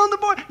was even on the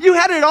board, you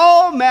had it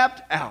all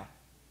mapped out.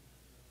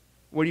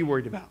 What are you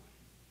worried about?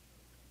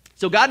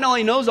 So God not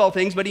only knows all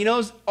things, but he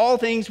knows all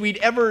things we'd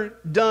ever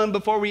done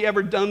before we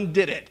ever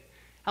did it.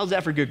 How's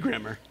that for good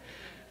grammar?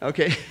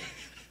 Okay.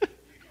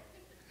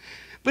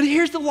 But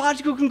here's the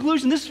logical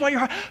conclusion. This is why your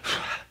heart,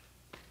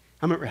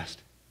 I'm at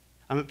rest.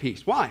 I'm at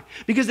peace. Why?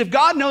 Because if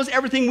God knows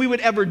everything we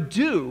would ever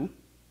do,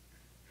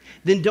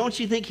 then don't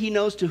you think he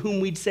knows to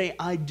whom we'd say,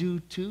 I do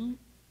too?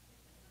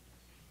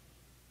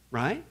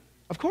 Right?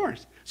 Of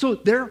course. So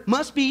there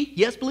must be,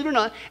 yes, believe it or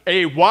not,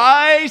 a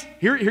wise,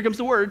 here comes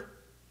the word.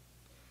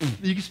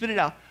 You can spit it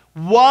out.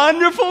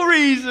 Wonderful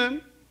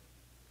reason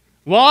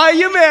why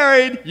you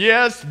married,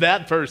 yes,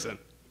 that person.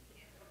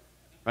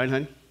 Right,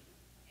 honey?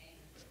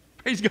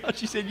 Praise God,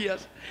 she said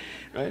yes.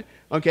 Right?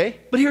 Okay?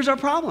 But here's our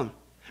problem.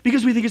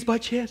 Because we think it's by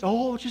chance.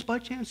 Oh, it's just by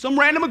chance. Some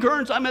random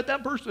occurrence, I met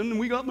that person and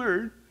we got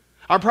married.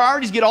 Our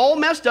priorities get all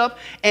messed up,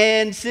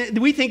 and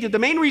we think that the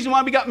main reason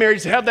why we got married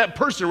is to have that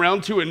person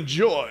around to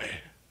enjoy,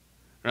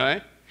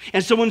 right?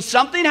 And so when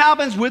something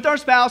happens with our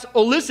spouse,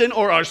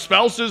 or our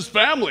spouse's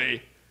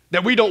family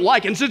that we don't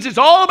like, and since it's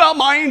all about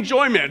my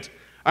enjoyment,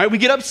 all right, we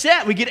get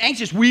upset, we get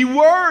anxious, we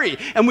worry,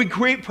 and we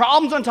create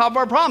problems on top of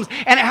our problems.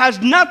 And it has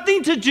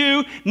nothing to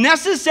do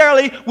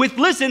necessarily with,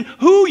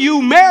 who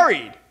you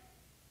married.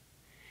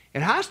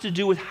 It has to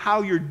do with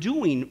how you're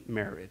doing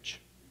marriage.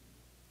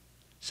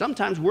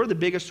 Sometimes we're the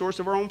biggest source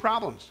of our own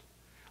problems.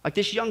 Like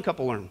this young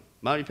couple learned.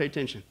 Bobby, pay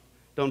attention.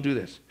 Don't do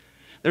this.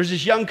 There's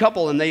this young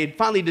couple, and they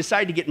finally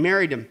decided to get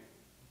married.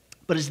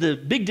 But as the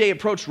big day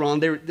approached, Ron,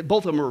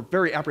 both of them were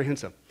very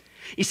apprehensive.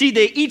 You see,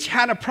 they each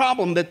had a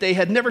problem that they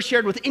had never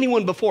shared with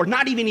anyone before,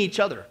 not even each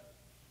other.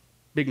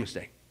 Big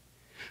mistake.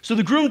 So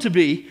the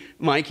groom-to-be,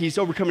 Mike, he's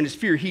overcoming his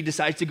fear. He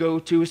decides to go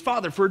to his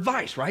father for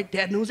advice, right?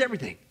 Dad knows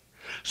everything.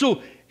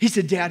 So he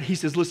said, Dad,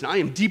 listen, I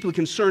am deeply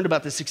concerned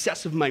about the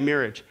success of my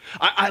marriage.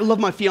 I love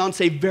my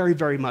fiance very,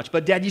 very much.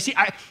 But Dad, you see,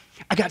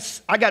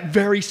 I got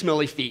very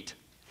smelly feet.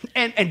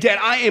 And Dad,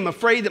 I am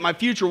afraid that my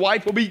future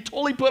wife will be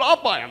totally put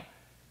off by him.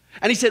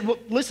 And he said, well,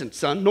 listen,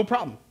 son, no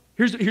problem.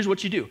 Here's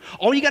what you do.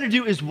 All you got to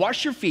do is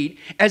wash your feet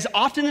as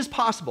often as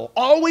possible.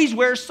 Always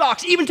wear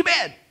socks, even to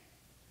bed.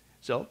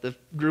 So the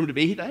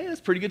groom-to-be, he thought, hey, that's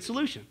a pretty good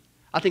solution.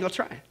 I think I'll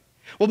try it.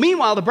 Well,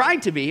 meanwhile, the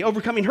bride-to-be,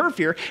 overcoming her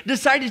fear,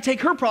 decided to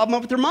take her problem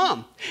up with her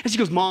mom. And she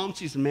goes, Mom,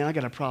 she says, man, I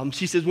got a problem.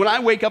 She says, when I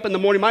wake up in the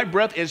morning, my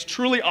breath is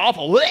truly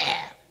awful. And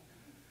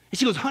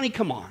she goes, honey,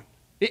 come on.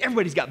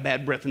 Everybody's got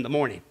bad breath in the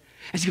morning.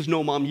 And she goes,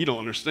 no, Mom, you don't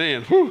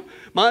understand. Whew,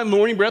 my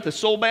morning breath is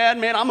so bad,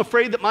 man, I'm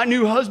afraid that my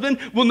new husband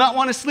will not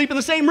want to sleep in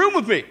the same room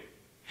with me.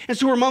 And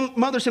so her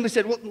mother simply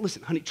said, well,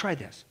 listen, honey, try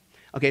this.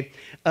 Okay,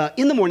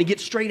 in the morning, get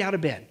straight out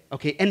of bed,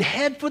 okay, and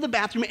head for the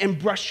bathroom and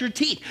brush your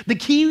teeth. The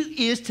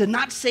key is to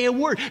not say a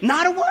word,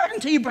 not a word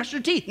until you brush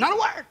your teeth, not a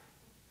word.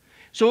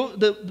 So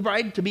the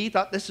bride-to-be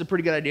thought this is a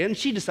pretty good idea, and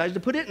she decided to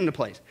put it into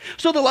place.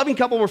 So the loving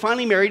couple were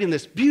finally married in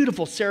this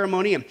beautiful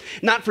ceremony, and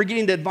not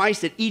forgetting the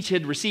advice that each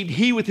had received,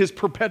 he with his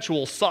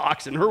perpetual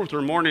socks and her with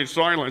her morning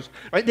silence.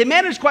 Right? They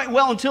managed quite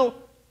well until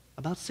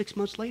about 6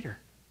 months later.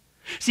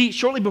 See,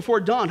 shortly before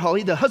dawn,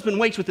 Holly, the husband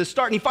wakes with a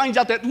start, and he finds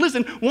out that,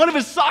 one of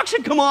his socks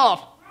had come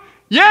off.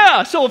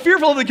 Yeah, so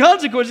fearful of the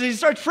consequences, he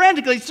starts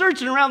frantically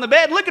searching around the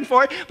bed looking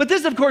for it. But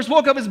this, of course,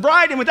 woke up his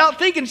bride, and without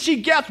thinking,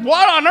 she gasped,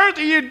 what on earth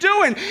are you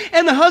doing?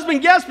 And the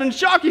husband gasped in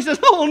shock. He says,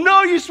 oh,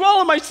 no, you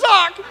swallowed my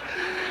sock.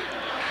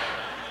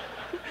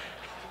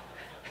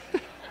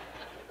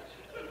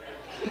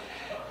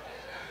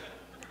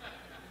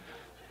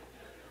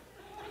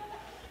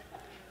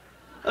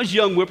 Those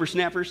young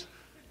whippersnappers.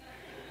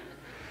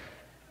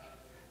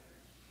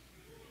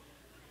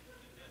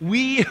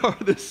 We are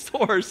the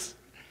source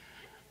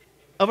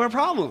of our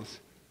problems.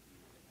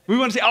 We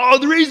want to say, oh,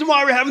 the reason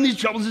why we're having these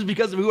troubles is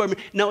because of who I'm.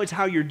 No, it's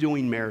how you're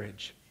doing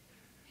marriage.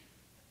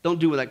 Don't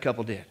do what that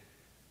couple did.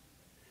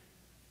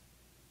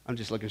 I'm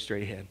just looking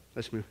straight ahead.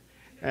 Let's move.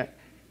 All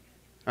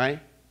right?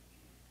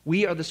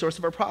 We are the source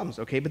of our problems,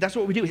 okay? But that's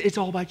what we do. It's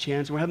all by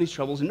chance. We're having these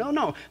troubles.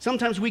 No.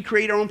 Sometimes we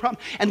create our own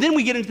problem. And then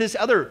we get into this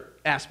other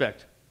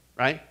aspect,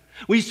 right?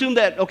 We assume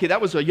that, okay,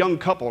 that was a young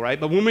couple, right?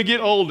 But when we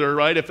get older,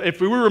 right, if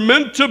we were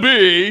meant to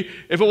be,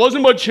 if it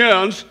wasn't by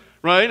chance,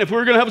 right, if we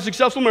were going to have a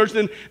successful marriage,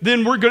 then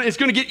it's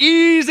going to get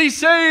easy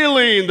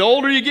sailing the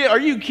older you get. Are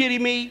you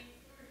kidding me?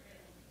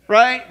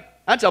 Right?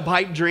 That's a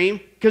pipe dream.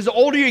 Because the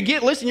older you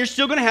get, listen, you're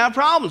still going to have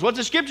problems. What's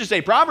the scripture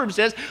say? Proverbs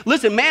says,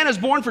 listen, man is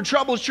born for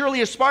trouble, surely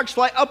as sparks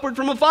fly upward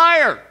from a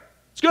fire.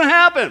 It's going to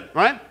happen,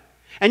 right?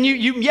 And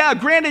yeah,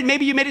 granted,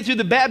 maybe you made it through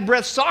the bad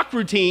breath sock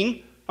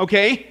routine,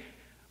 okay?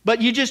 But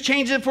you just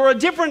change it for a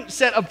different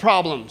set of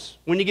problems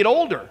when you get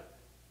older,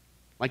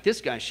 like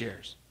this guy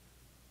shares.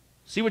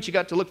 See what you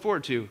got to look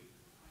forward to,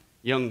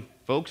 young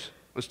folks.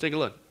 Let's take a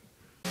look.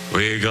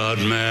 We got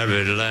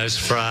married last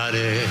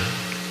Friday.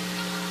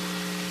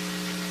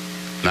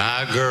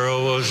 My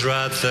girl was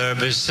right there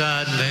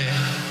beside me.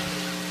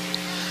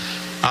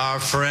 Our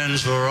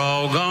friends were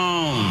all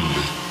gone.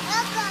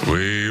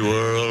 We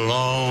were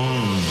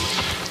alone,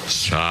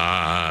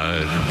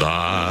 side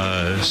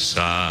by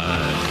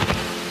side.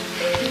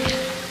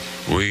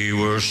 We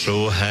were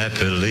so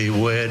happily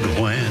wed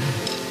when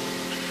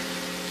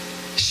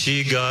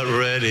she got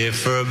ready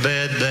for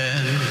bed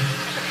then.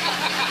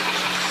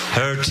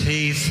 Her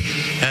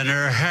teeth and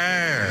her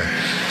hair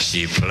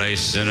she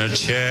placed in a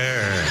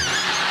chair.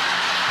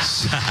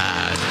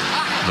 Side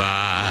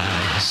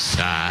by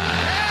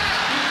side.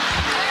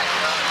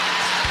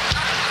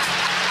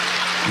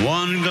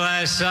 One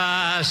glass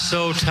eye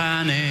so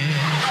tiny,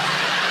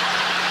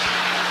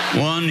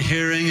 one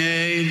hearing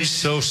aid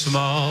so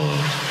small.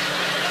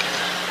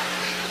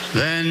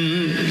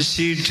 Then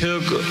she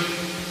took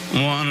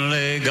one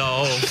leg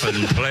off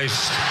and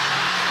placed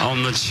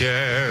on the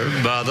chair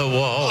by the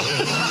wall.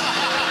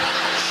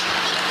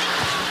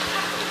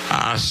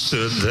 I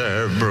stood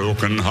there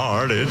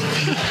broken-hearted.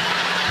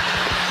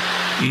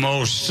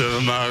 Most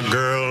of my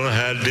girl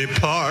had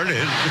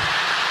departed.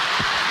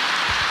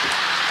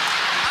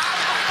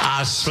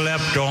 I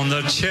slept on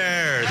the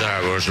chair.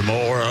 There was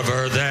more of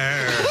her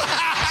there.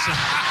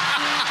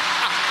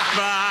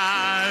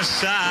 By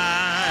side.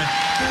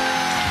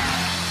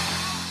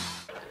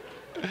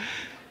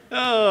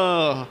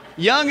 Oh,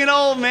 young and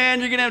old, man,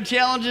 you're going to have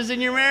challenges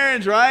in your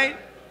marriage, right?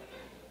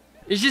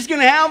 It's just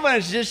going to happen.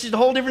 It's just a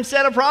whole different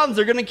set of problems.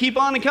 They're going to keep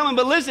on and coming.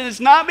 But listen, it's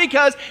not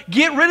because,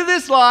 get rid of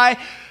this lie,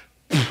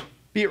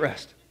 be at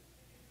rest.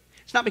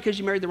 It's not because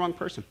you married the wrong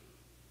person.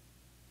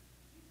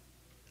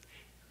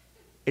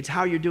 It's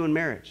how you're doing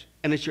marriage.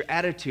 And it's your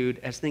attitude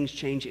as things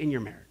change in your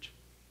marriage.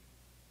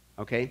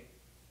 Okay?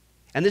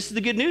 And this is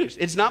the good news.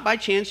 It's not by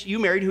chance you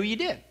married who you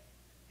did.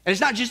 And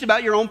it's not just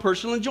about your own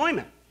personal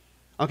enjoyment.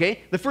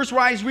 Okay? The first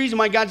wise reason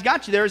why God's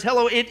got you there is,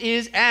 hello, it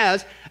is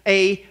as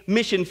a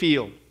mission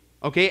field.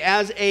 Okay?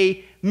 As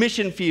a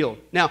mission field.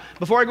 Now,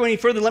 before I go any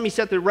further, let me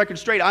set the record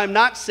straight. I'm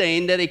not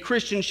saying that a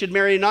Christian should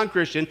marry a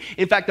non-Christian.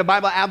 In fact, the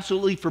Bible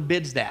absolutely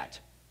forbids that.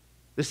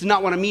 This is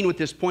not what I mean with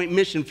this point,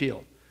 mission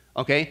field.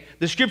 Okay?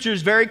 The scripture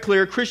is very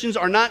clear. Christians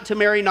are not to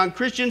marry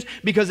non-Christians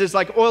because it's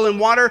like oil and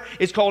water.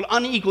 It's called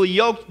unequally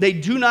yoked. They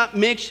do not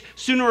mix.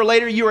 Sooner or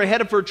later, you are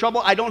headed for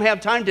trouble. I don't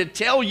have time to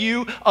tell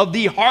you of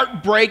the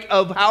heartbreak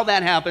of how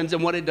that happens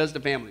and what it does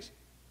to families.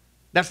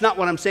 That's not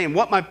what I'm saying.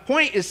 What my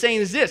point is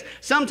saying is this.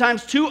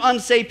 Sometimes two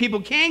unsaved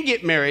people can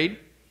get married.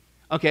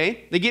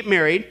 Okay? They get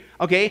married.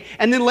 Okay?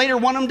 And then later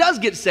one of them does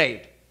get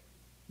saved.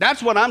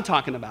 That's what I'm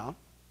talking about.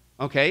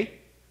 Okay?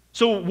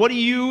 So what are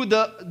you,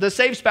 the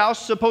saved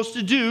spouse, supposed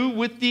to do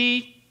with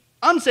the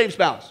unsaved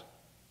spouse?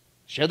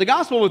 Share the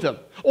gospel with them.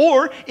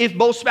 Or if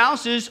both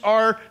spouses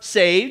are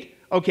saved,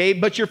 okay,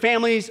 but your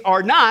families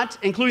are not,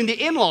 including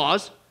the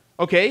in-laws,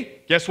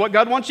 okay, guess what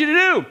God wants you to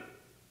do?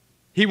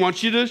 He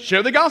wants you to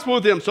share the gospel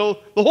with them so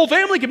the whole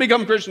family can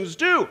become Christians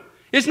too.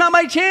 It's not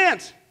by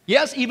chance.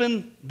 Yes,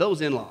 even those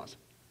in-laws.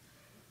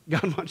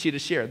 God wants you to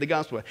share the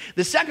gospel.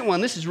 The second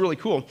one, this is really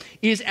cool,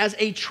 is as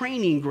a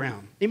training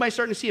ground. Anybody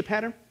starting to see a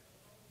pattern?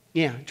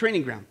 Yeah,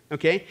 training ground,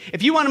 okay?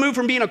 If you want to move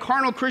from being a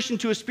carnal Christian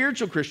to a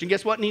spiritual Christian,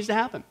 guess what needs to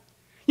happen?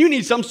 You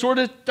need some sort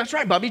of, that's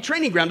right, Bobby,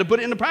 training ground to put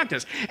it into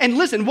practice. And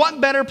listen,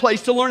 what better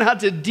place to learn how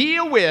to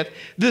deal with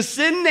the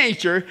sin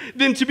nature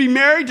than to be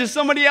married to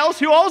somebody else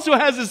who also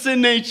has a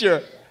sin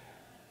nature?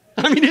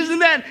 I mean, isn't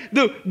that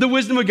the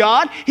wisdom of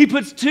God? He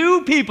puts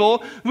two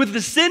people with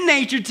the sin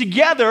nature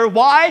together.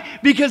 Why?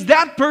 Because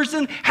that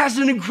person has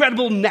an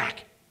incredible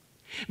knack.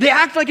 They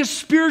act like a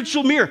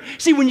spiritual mirror.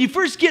 See, when you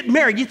first get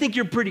married, you think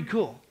you're pretty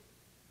cool.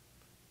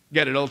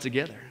 Got it all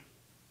together.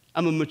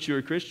 I'm a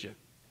mature Christian,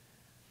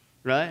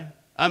 right?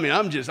 I mean,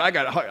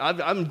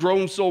 I'm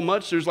grown so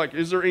much, there's like,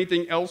 is there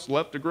anything else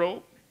left to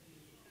grow?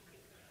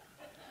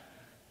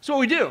 That's what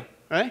we do,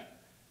 right?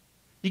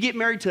 You get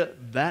married to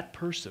that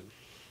person.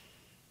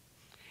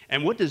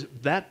 And what does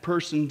that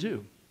person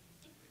do?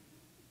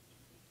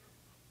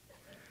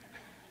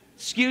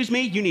 Excuse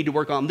me, you need to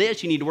work on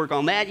this, you need to work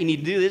on that, you need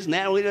to do this and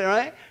that,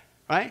 right?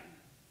 Right?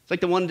 It's like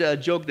the one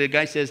joke the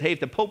guy says, hey, if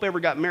the Pope ever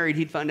got married,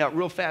 he'd find out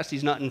real fast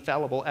he's not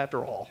infallible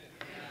after all.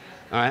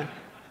 All right?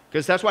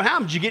 Because that's what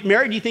happens. You get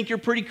married, you think you're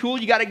pretty cool,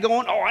 you got it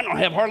going, oh, I don't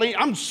have hardly,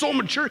 I'm so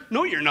mature.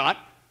 No, you're not.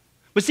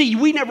 But see,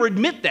 we never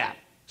admit that.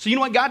 So you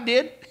know what God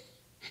did?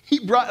 He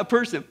brought a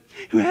person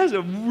who has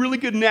a really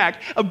good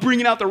knack of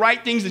bringing out the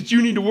right things that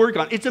you need to work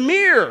on. It's a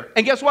mirror.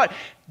 And guess what?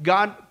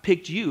 God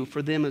picked you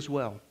for them as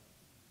well.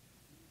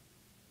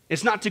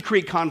 It's not to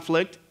create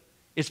conflict.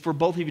 It's for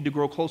both of you to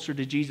grow closer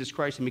to Jesus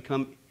Christ and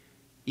become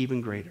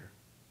even greater.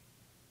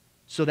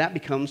 So that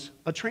becomes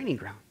a training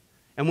ground.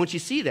 And once you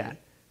see that,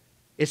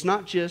 it's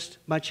not just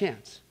by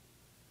chance.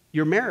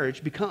 Your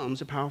marriage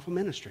becomes a powerful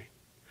ministry.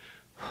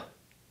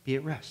 Be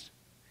at rest.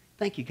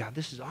 Thank you, God.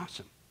 This is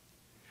awesome.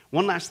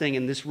 One last thing,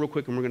 and this real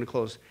quick, and we're going to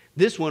close.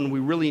 This one we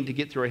really need to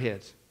get through our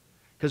heads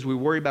because we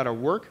worry about our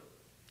work.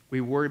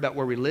 We worry about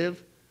where we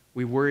live.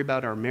 We worry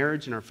about our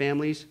marriage and our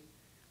families.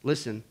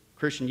 Listen,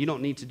 Christian, you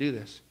don't need to do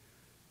this.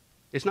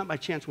 It's not by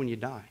chance when you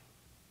die.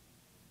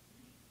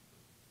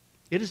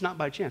 It is not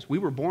by chance. We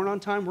were born on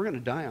time. We're going to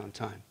die on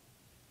time.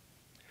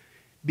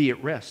 Be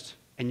at rest,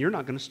 and you're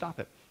not going to stop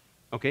it.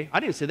 Okay?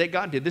 I didn't say that.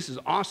 God did. This is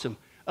awesome.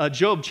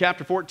 Job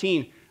chapter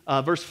 14,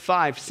 verse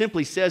 5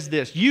 simply says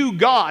this. You,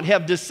 God,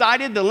 have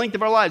decided the length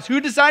of our lives.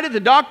 Who decided? The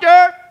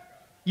doctor?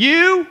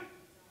 You?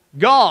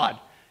 God.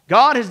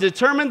 God has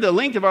determined the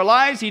length of our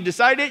lives. He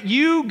decided it.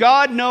 You,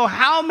 God, know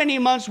how many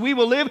months we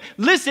will live.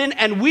 Listen,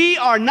 and we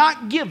are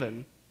not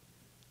given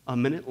a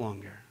minute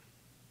longer.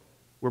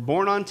 We're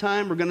born on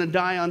time. We're going to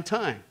die on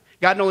time.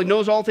 God not only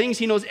knows all things,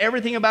 He knows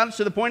everything about us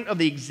to the point of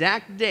the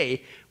exact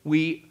day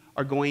we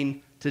are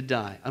going to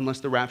die, unless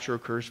the rapture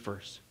occurs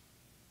first.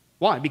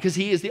 Why? Because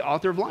He is the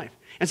author of life.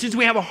 And since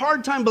we have a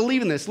hard time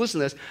believing this, listen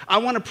to this, I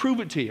want to prove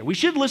it to you. We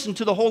should listen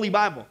to the Holy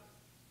Bible.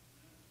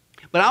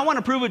 But I want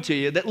to prove it to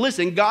you that,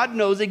 listen, God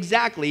knows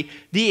exactly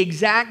the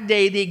exact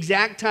day, the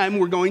exact time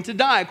we're going to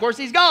die. Of course,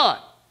 He's God.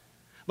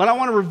 But I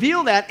want to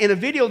reveal that in a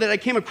video that I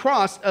came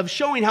across of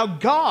showing how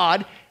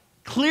God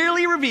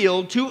clearly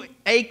revealed to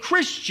a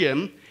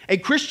Christian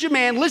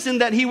man, listen,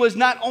 that he was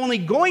not only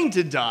going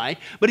to die,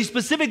 but he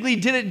specifically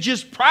did it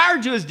just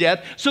prior to his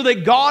death so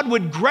that God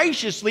would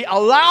graciously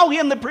allow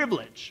him the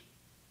privilege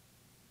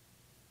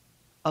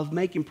of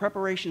making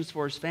preparations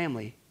for his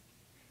family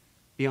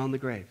beyond the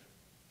grave.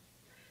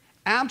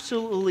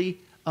 Absolutely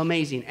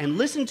amazing. And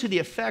listen to the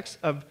effects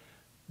of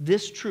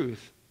this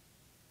truth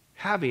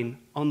having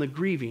on the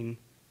grieving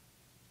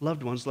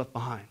loved ones left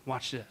behind.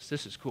 Watch this.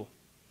 This is cool.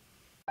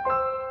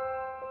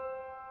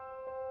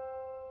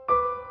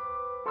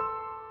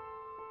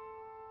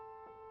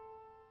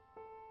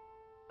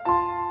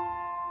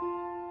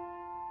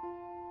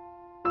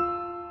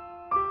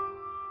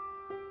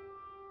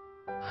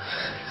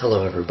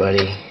 Hello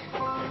everybody.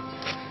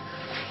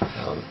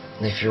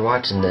 If you're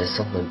watching this,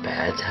 something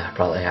bad's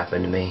probably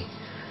happened to me.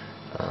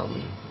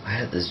 I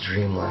had this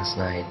dream last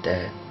night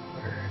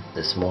or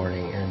this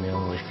morning, and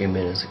only a few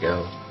minutes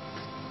ago,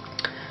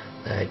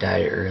 that I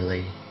died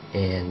early,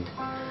 and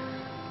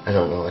I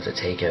don't know what to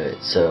take of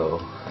it. So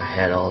I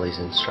had all these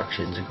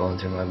instructions going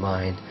through my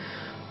mind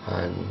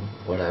on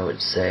what I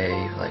would say,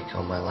 like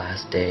on my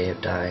last day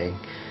of dying.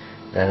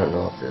 And I don't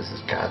know if this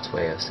is God's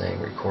way of saying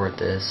record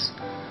this,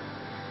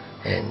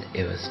 and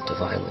it was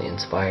divinely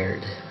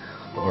inspired,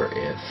 or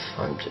if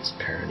I'm just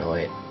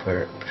paranoid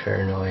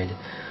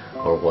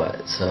or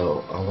what.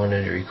 So I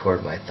wanted to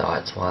record my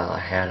thoughts while I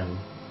had them.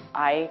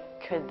 I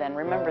could then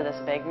remember this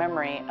vague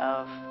memory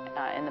of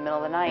in the middle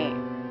of the night,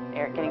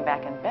 Eric getting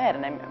back in bed,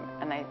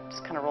 and I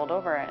just kind of rolled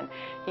over, and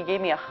he gave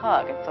me a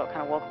hug, and so it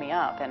kind of woke me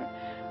up. And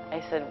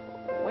I said,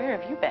 "Where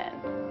have you been?"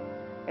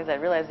 Because I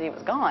realized he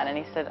was gone. And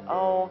he said,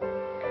 "Oh,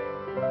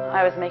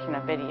 I was making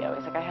a video."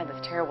 He's like, "I had this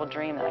terrible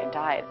dream that I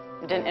died."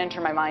 It didn't enter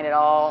my mind at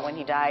all when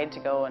he died to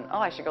go and, oh,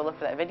 I should go look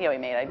for that video he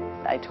made.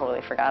 I totally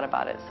forgot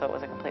about it, so it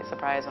was a complete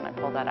surprise when I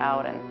pulled that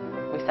out,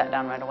 and we sat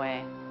down right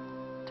away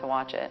to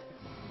watch it.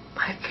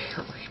 My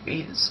family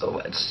means so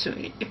much to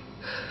me.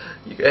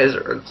 You guys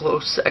are a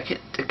close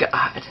second to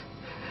God,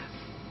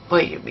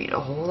 but you mean a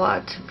whole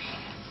lot to me.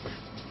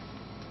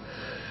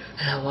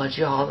 And I want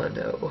you all to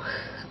know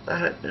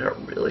that I'm in a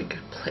really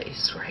good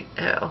place right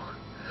now.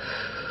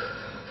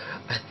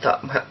 I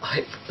thought my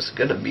life was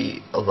going to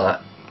be a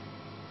lot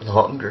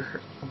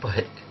longer,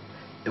 but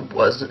it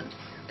wasn't.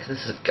 And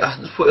this is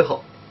God's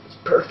will. It's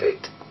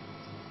perfect.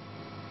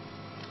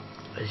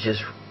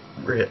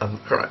 I'm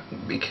crying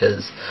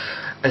because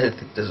I didn't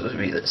think this would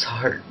be this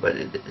hard, but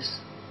it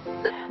is.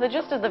 The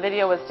gist of the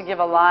video was to give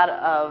a lot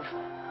of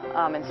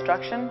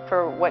instruction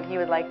for what he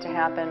would like to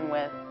happen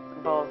with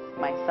both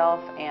myself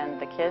and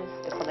the kids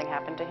if something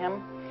happened to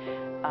him.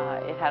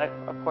 It had,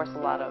 of course, a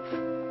lot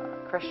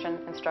of Christian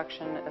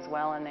instruction as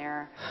well in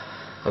there.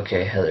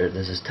 Okay, Heather,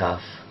 this is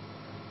tough,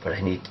 but I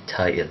need to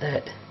tell you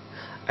that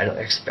I don't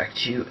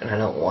expect you and I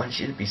don't want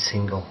you to be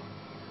single.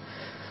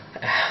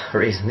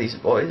 Raising these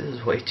boys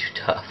is way too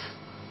tough.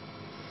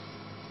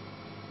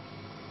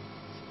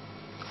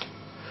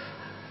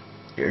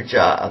 your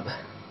job,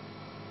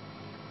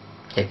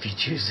 if you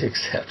choose to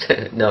accept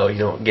it, no, you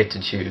don't get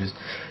to choose,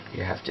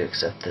 you have to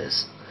accept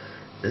this,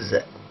 is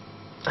that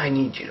I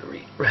need you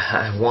to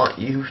I want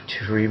you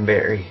to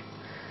remarry.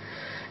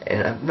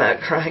 And I'm not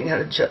crying out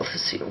of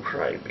jealousy, I'm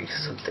crying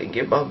because I'm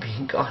thinking about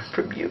being gone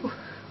from you.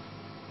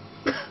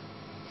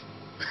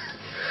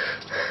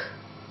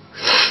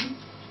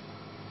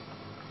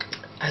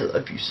 I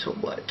love you so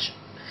much.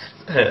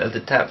 At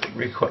the time of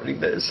recording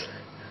this,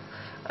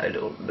 I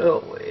don't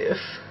know if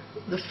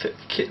the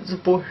 5th kid's a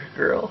boy or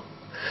girl,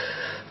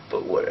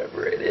 but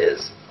whatever it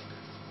is,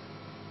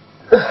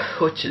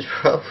 which is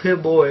probably a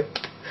boy,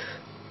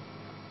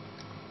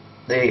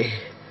 they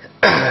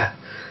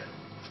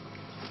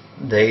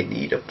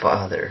need a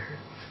father,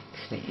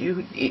 and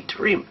you need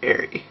to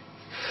remarry.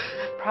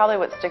 Probably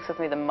what sticks with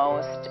me the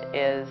most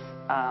is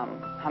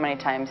how many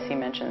times he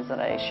mentions that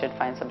I should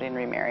find somebody and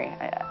remarry.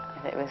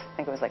 I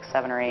think it was like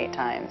 7 or 8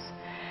 times.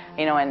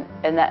 You know,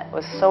 and that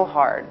was so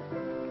hard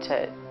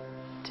to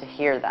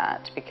hear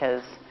that,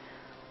 because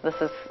this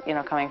is, you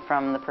know, coming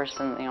from the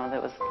person, you know,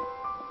 that was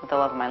the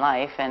love of my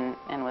life and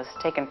was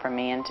taken from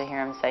me, and to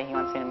hear him say he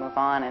wants me to move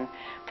on, and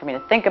for me to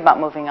think about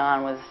moving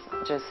on was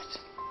just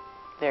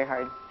very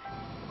hard.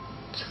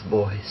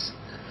 Boys,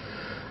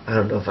 I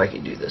don't know if I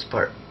can do this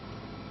part.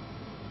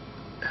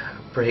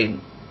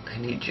 Braden, I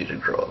need you to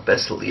grow up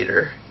as the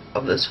leader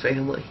of this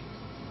family.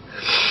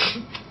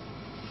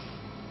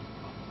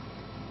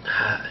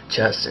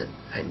 Justin,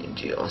 I need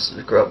you also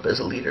to grow up as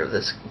a leader of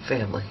this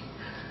family.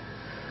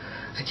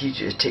 I need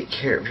you to take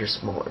care of your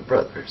smaller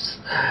brothers.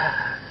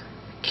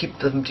 Keep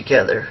them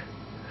together.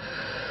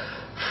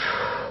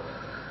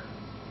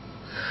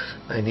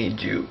 I need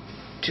you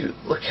to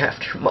look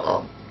after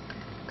Mom.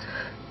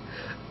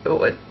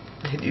 When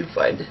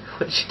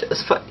she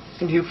does find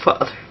a new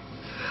father,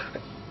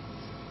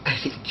 I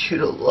need you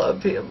to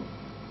love him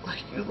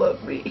like you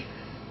love me.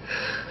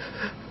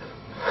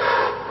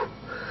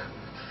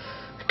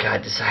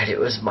 God decided it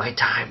was my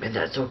time, and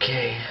that's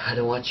okay. I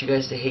don't want you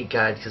guys to hate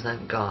God because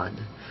I'm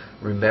gone.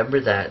 Remember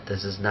that.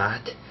 This is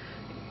not,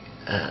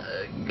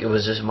 it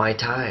was just my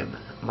time.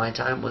 My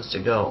time was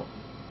to go.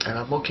 And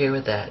I'm okay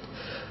with that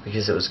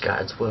because it was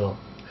God's will.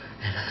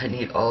 And I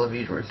need all of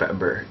you to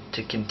remember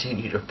to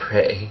continue to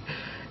pray,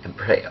 and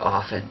pray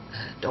often.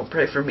 Don't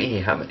pray for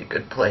me. I'm in a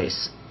good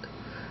place.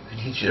 I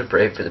need you to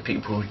pray for the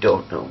people who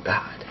don't know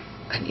God.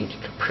 I need you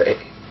to pray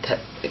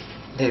that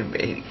they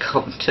may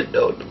come to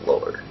know the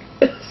Lord.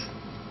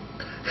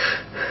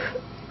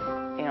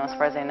 You know, as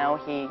far as I know,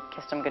 he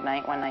kissed them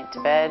goodnight one night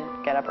to bed,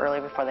 got up early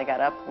before they got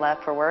up,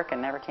 left for work,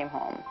 and never came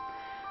home.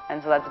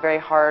 And so that's very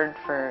hard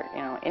for,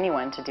 you know,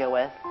 anyone to deal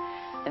with.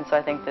 And so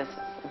I think this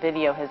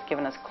video has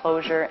given us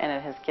closure, and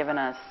it has given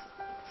us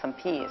some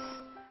peace.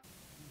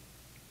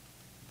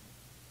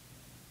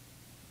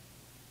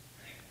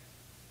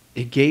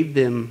 It gave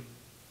them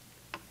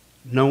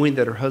knowing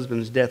that her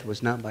husband's death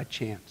was not by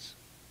chance.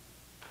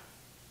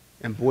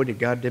 And boy, did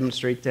God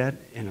demonstrate that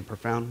in a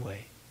profound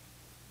way.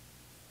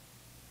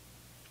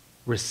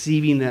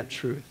 Receiving that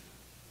truth.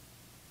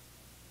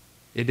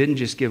 It didn't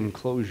just give them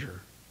closure.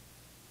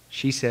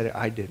 She said it,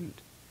 I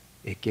didn't.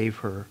 It gave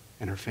her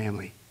and her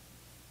family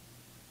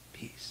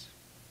peace.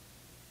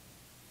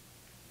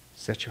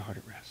 Set your heart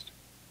at rest.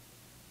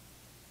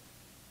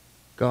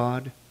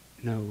 God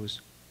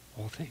knows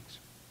all things.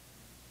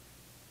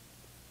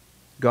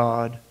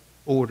 God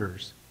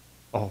orders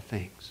all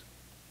things.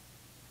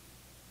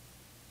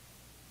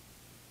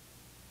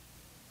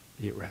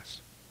 Be at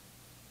rest.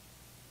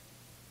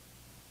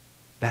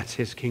 That's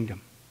his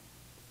kingdom.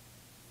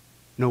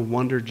 No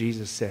wonder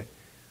Jesus said,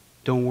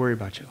 don't worry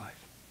about your life.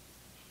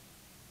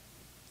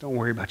 Don't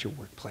worry about your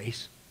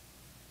workplace.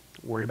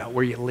 Don't worry about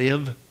where you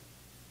live.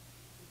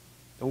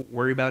 Don't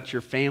worry about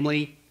your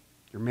family,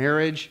 your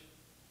marriage.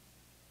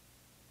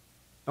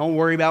 Don't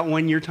worry about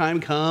when your time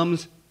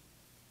comes.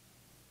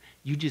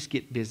 You just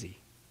get busy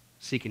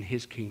seeking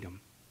his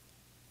kingdom,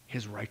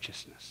 his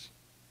righteousness.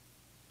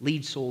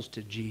 Lead souls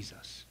to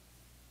Jesus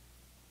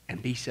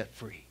and be set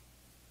free.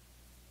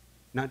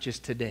 Not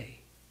just today,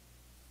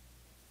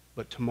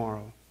 but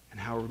tomorrow and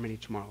however many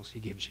tomorrows he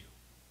gives you.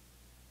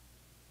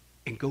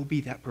 And go be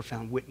that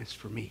profound witness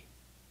for me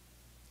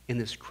in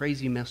this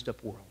crazy, messed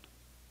up world,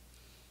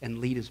 and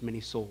lead as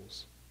many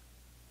souls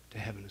to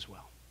heaven as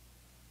well.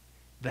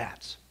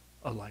 That's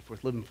a life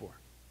worth living for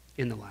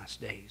in the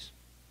last days.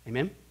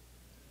 Amen?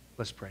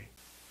 Let's pray.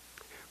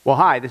 Well,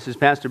 hi, this is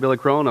Pastor Billy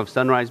Crone of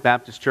Sunrise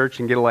Baptist Church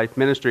and Get a Life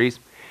Ministries,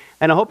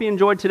 and I hope you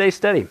enjoyed today's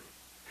study.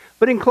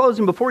 But in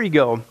closing, before you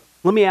go,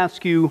 let me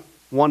ask you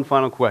one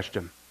final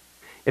question.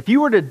 If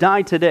you were to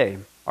die today,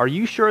 are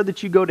you sure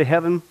that you go to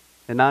heaven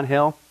and not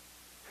hell?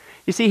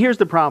 You see, here's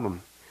the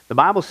problem. The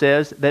Bible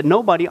says that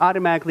nobody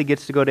automatically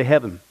gets to go to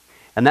heaven,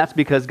 and that's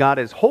because God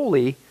is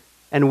holy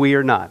and we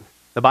are not.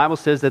 The Bible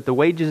says that the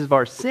wages of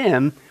our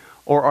sin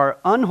or our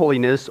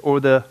unholiness or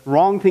the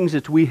wrong things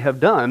that we have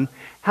done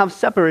have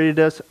separated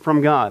us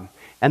from God.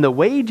 And the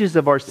wages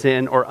of our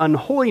sin or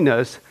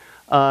unholiness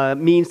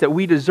means that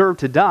we deserve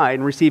to die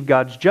and receive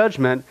God's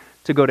judgment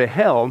to go to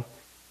hell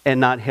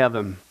and not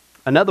heaven.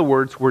 In other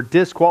words, we're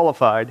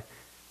disqualified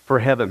for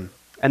heaven.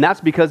 And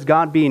that's because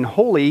God being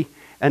holy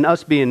and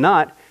us being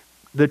not,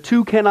 the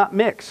two cannot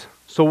mix.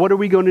 So what are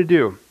we going to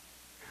do?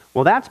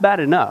 Well, that's bad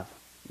enough.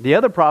 The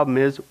other problem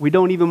is we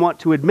don't even want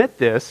to admit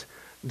this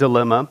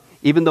dilemma,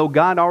 even though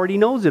God already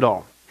knows it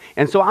all.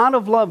 And so out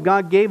of love,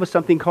 God gave us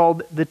something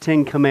called the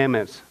Ten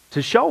Commandments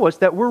to show us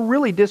that we're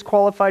really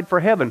disqualified for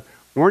heaven.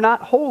 We're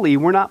not holy.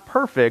 We're not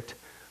perfect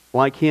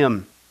like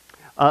Him.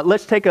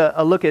 Let's take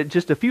a look at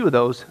just a few of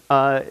those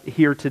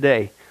here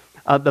today.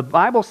 The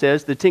Bible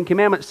says, the Ten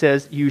Commandments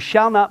says, you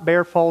shall not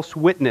bear false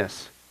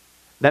witness.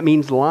 That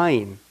means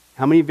lying.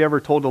 How many of you ever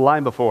told a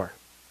lie before?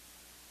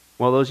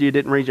 Well, those of you who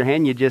didn't raise your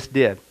hand, you just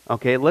did.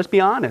 Okay, let's be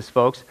honest,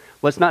 folks.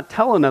 Let's not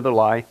tell another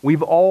lie.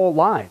 We've all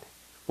lied.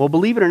 Well,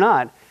 believe it or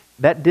not,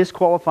 that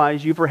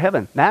disqualifies you for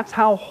heaven. That's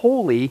how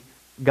holy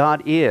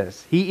God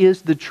is. He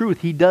is the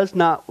truth. He does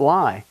not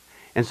lie.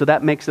 And so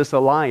that makes us a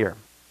liar.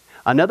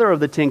 Another of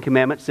the Ten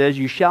Commandments says,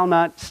 you shall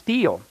not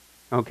steal.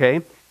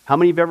 Okay? How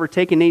many have ever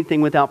taken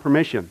anything without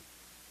permission?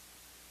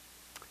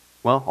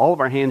 Well, all of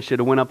our hands should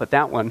have went up at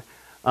that one.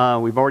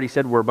 We've already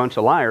said we're a bunch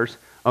of liars.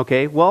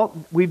 Okay, well,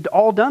 we've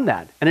all done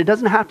that. And it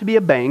doesn't have to be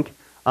a bank.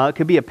 It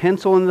could be a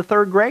pencil in the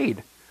 3rd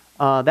grade.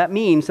 That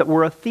means that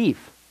we're a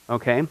thief.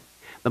 Okay?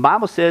 The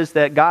Bible says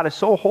that God is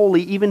so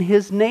holy, even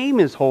His name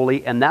is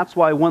holy. And that's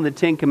why one of the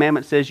Ten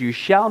Commandments says, you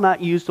shall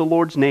not use the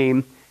Lord's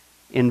name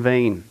in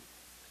vain.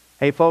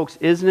 Hey, folks,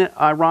 isn't it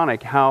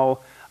ironic how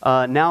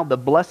now the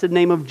blessed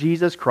name of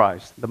Jesus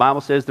Christ, the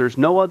Bible says there's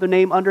no other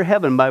name under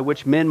heaven by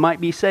which men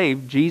might be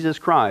saved, Jesus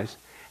Christ,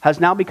 has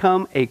now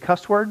become a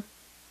cuss word?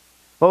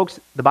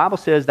 Folks, the Bible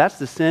says that's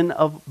the sin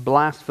of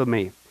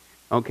blasphemy.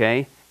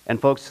 Okay?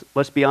 And folks,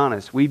 let's be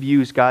honest. We've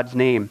used God's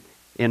name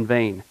in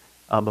vain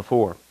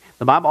before.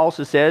 The Bible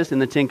also says in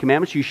the Ten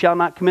Commandments, you shall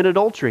not commit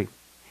adultery.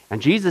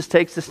 And Jesus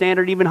takes the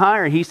standard even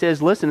higher. He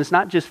says, listen, it's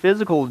not just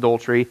physical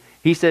adultery.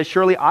 He says,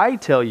 surely I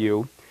tell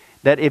you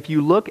that if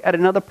you look at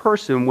another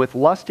person with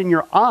lust in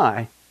your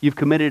eye, you've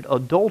committed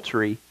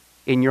adultery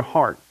in your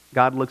heart.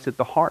 God looks at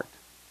the heart.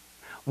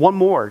 One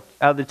more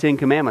out of the Ten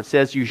Commandments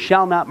says, you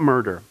shall not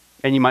murder.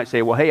 And you might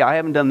say, well, hey, I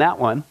haven't done that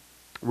one.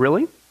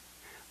 Really?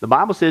 The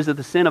Bible says that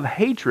the sin of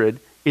hatred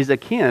is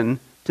akin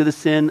to the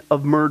sin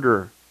of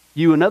murder.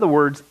 You, in other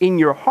words, in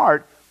your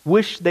heart,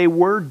 wish they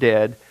were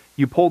dead.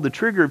 You pulled the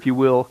trigger, if you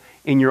will,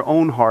 in your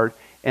own heart.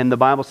 And the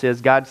Bible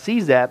says God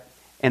sees that,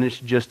 and it's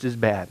just as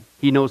bad.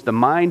 He knows the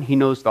mind, He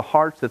knows the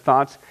hearts, the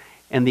thoughts,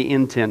 and the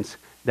intents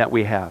that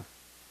we have.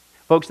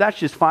 Folks, that's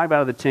just 5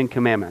 out of the 10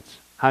 commandments.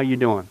 How you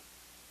doing?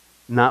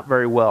 Not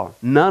very well.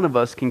 None of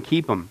us can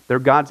keep them. They're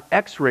God's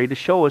x-ray to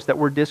show us that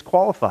we're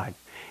disqualified.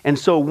 And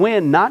so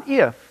when, not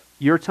if,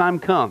 your time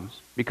comes,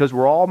 because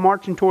we're all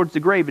marching towards the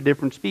grave at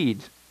different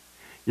speeds,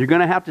 you're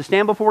going to have to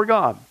stand before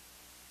God.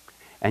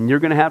 And you're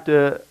going to have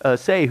to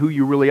say who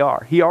you really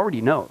are. He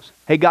already knows.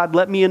 Hey, God,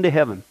 let me into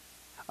heaven.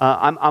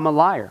 I'm a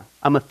liar.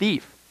 I'm a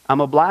thief. I'm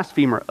a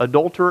blasphemer,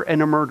 adulterer,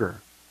 and a murderer.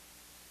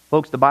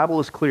 Folks, the Bible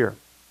is clear.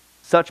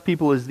 Such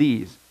people as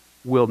these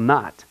will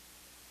not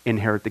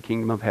inherit the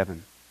kingdom of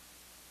heaven.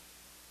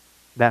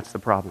 That's the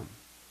problem.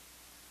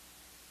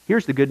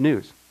 Here's the good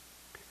news.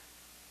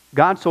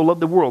 God so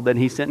loved the world that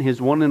He sent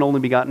His one and only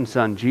begotten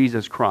Son,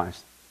 Jesus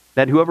Christ,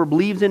 that whoever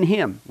believes in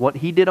Him, what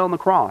He did on the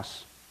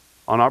cross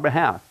on our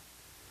behalf,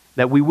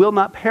 that we will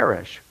not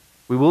perish,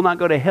 we will not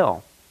go to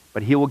hell,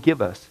 but He will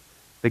give us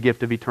the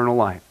gift of eternal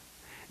life.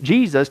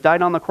 Jesus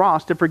died on the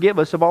cross to forgive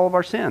us of all of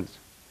our sins.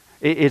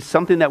 It's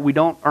something that we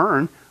don't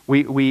earn.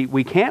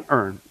 We can't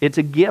earn. It's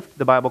a gift,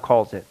 the Bible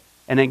calls it.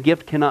 And a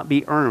gift cannot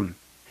be earned.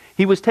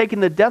 He was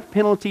taking the death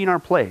penalty in our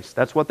place.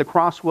 That's what the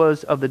cross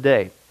was of the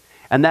day.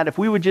 And that if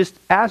we would just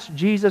ask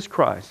Jesus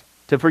Christ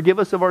to forgive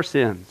us of our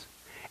sins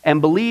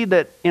and believe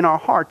that in our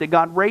heart that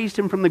God raised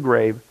Him from the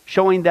grave,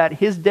 showing that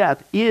His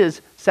death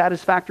is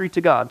satisfactory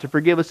to God to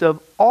forgive us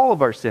of all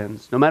of our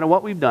sins, no matter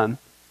what we've done,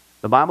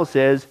 the Bible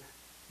says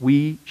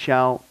we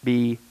shall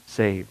be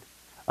saved.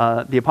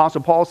 The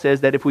Apostle Paul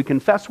says that if we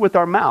confess with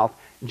our mouth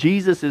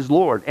Jesus is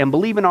Lord and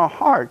believe in our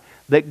heart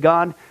that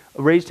God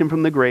raised Him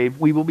from the grave,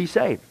 we will be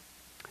saved.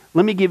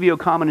 Let me give you a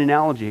common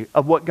analogy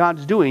of what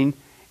God's doing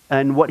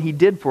and what He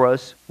did for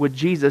us with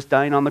Jesus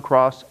dying on the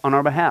cross on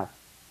our behalf.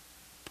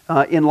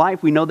 In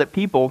life, we know that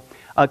people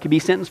can be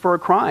sentenced for a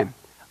crime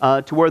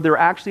to where they're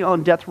actually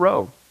on death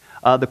row.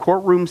 The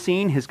courtroom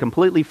scene has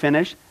completely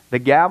finished. The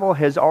gavel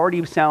has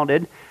already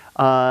sounded.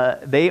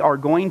 They are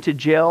going to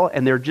jail,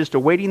 and they're just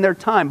awaiting their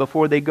time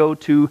before they go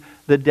to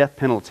the death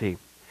penalty.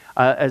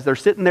 As they're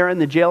sitting there in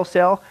the jail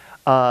cell,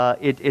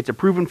 it's a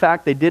proven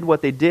fact they did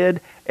what they did.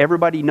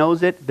 Everybody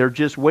knows it. They're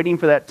just waiting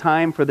for that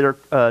time for their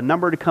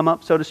number to come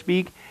up, so to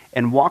speak,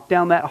 and walk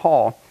down that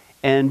hall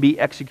and be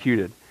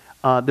executed.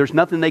 There's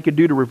nothing they could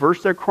do to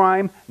reverse their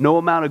crime. No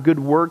amount of good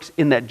works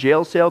in that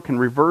jail cell can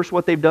reverse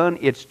what they've done.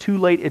 It's too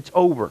late. It's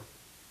over.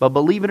 But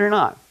believe it or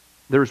not,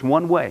 there's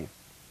one way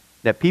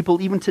that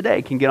people even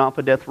today can get off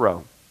a death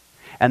row.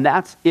 And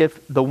that's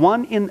if the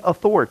one in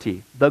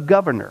authority, the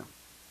governor,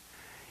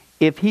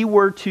 if he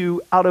were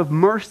to, out of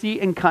mercy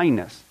and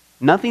kindness,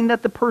 Nothing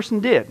that the person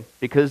did,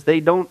 because they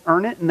don't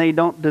earn it and they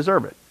don't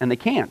deserve it, and they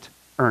can't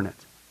earn it.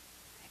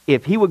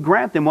 If he would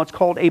grant them what's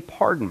called a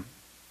pardon,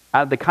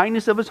 out of the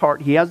kindness of his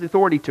heart, he has the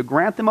authority to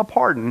grant them a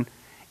pardon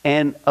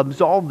and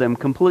absolve them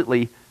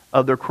completely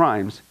of their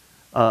crimes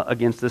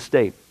against the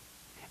state.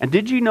 And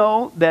did you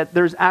know that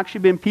there's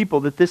actually been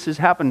people that this has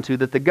happened to,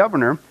 that the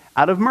governor,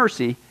 out of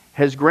mercy,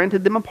 has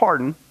granted them a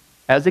pardon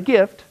as a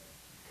gift,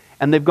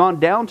 and they've gone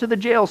down to the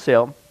jail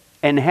cell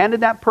and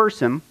handed that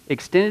person,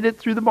 extended it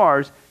through the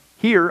bars,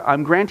 here,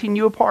 I'm granting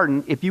you a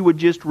pardon. If you would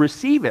just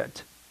receive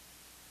it,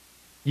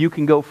 you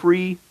can go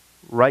free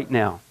right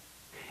now.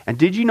 And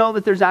did you know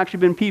that there's actually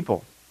been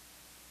people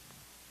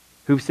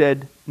who've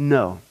said,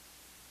 no,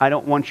 I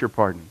don't want your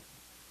pardon.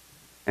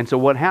 And so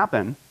what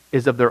happened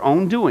is, of their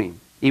own doing,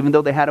 even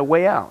though they had a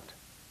way out,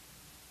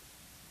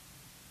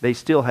 they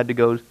still had to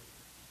go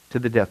to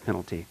the death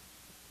penalty.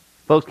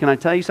 Folks, can I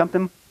tell you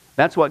something?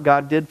 That's what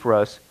God did for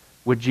us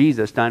with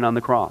Jesus dying on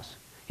the cross.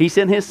 He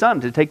sent his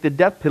son to take the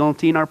death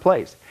penalty in our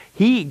place.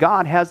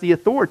 God has the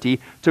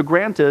authority to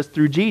grant us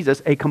through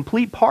Jesus a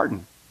complete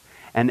pardon.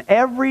 And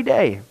every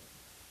day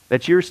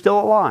that you're still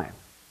alive,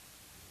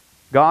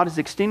 God is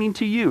extending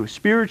to you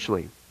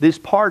spiritually this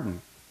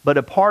pardon. But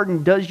a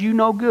pardon does you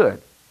no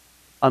good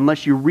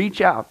unless you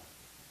reach out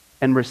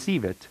and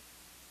receive it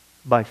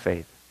by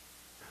faith.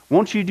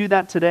 Won't you do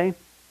that today?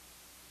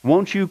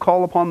 Won't you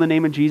call upon the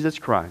name of Jesus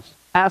Christ?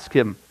 Ask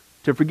him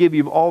to forgive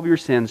you of all of your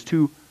sins,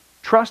 to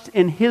trust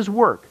in his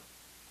work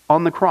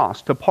on the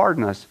cross to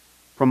pardon us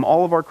from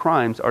all of our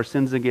crimes, our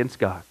sins against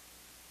God.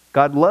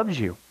 God loves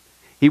you.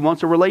 He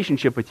wants a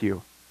relationship with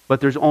you. But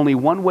there's only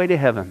one way to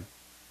heaven.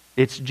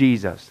 It's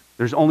Jesus.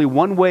 There's only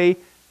one way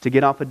to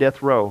get off a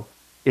death row.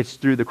 It's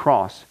through the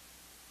cross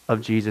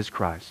of Jesus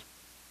Christ.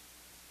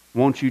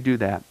 Won't you do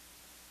that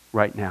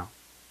right now?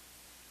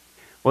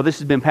 Well, this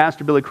has been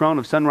Pastor Billy Crone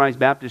of Sunrise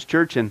Baptist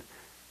Church and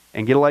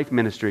Get a Life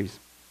Ministries.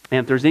 And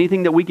if there's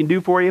anything that we can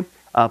do for you,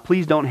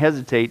 please don't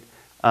hesitate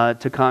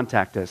to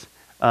contact us.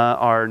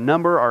 Our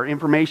number, our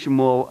information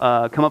will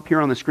come up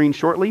here on the screen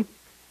shortly.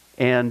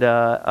 And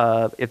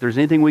if there's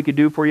anything we could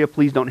do for you,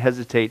 please don't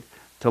hesitate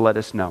to let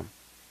us know.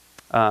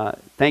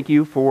 Thank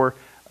you for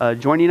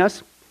joining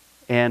us.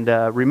 And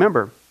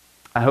remember,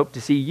 I hope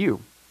to see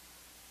you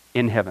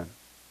in heaven.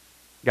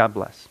 God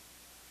bless.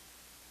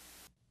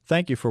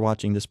 Thank you for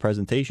watching this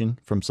presentation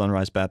from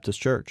Sunrise Baptist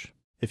Church.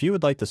 If you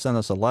would like to send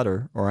us a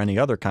letter or any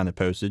other kind of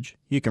postage,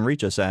 you can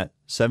reach us at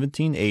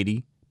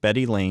 1780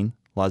 Betty Lane,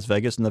 Las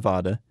Vegas,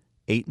 Nevada,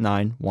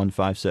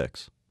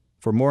 89156.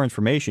 For more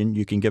information,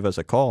 you can give us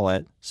a call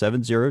at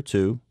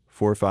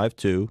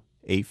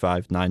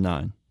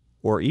 702-452-8599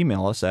 or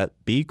email us at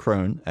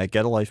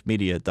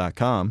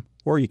bcrone@getalifemedia.com,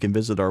 or you can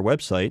visit our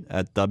website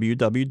at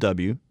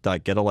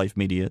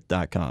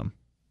www.getalifemedia.com.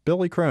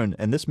 Billy Crone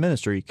and this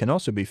ministry can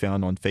also be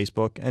found on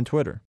Facebook and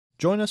Twitter.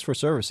 Join us for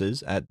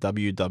services at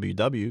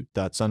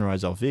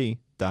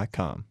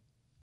www.sunriselv.com.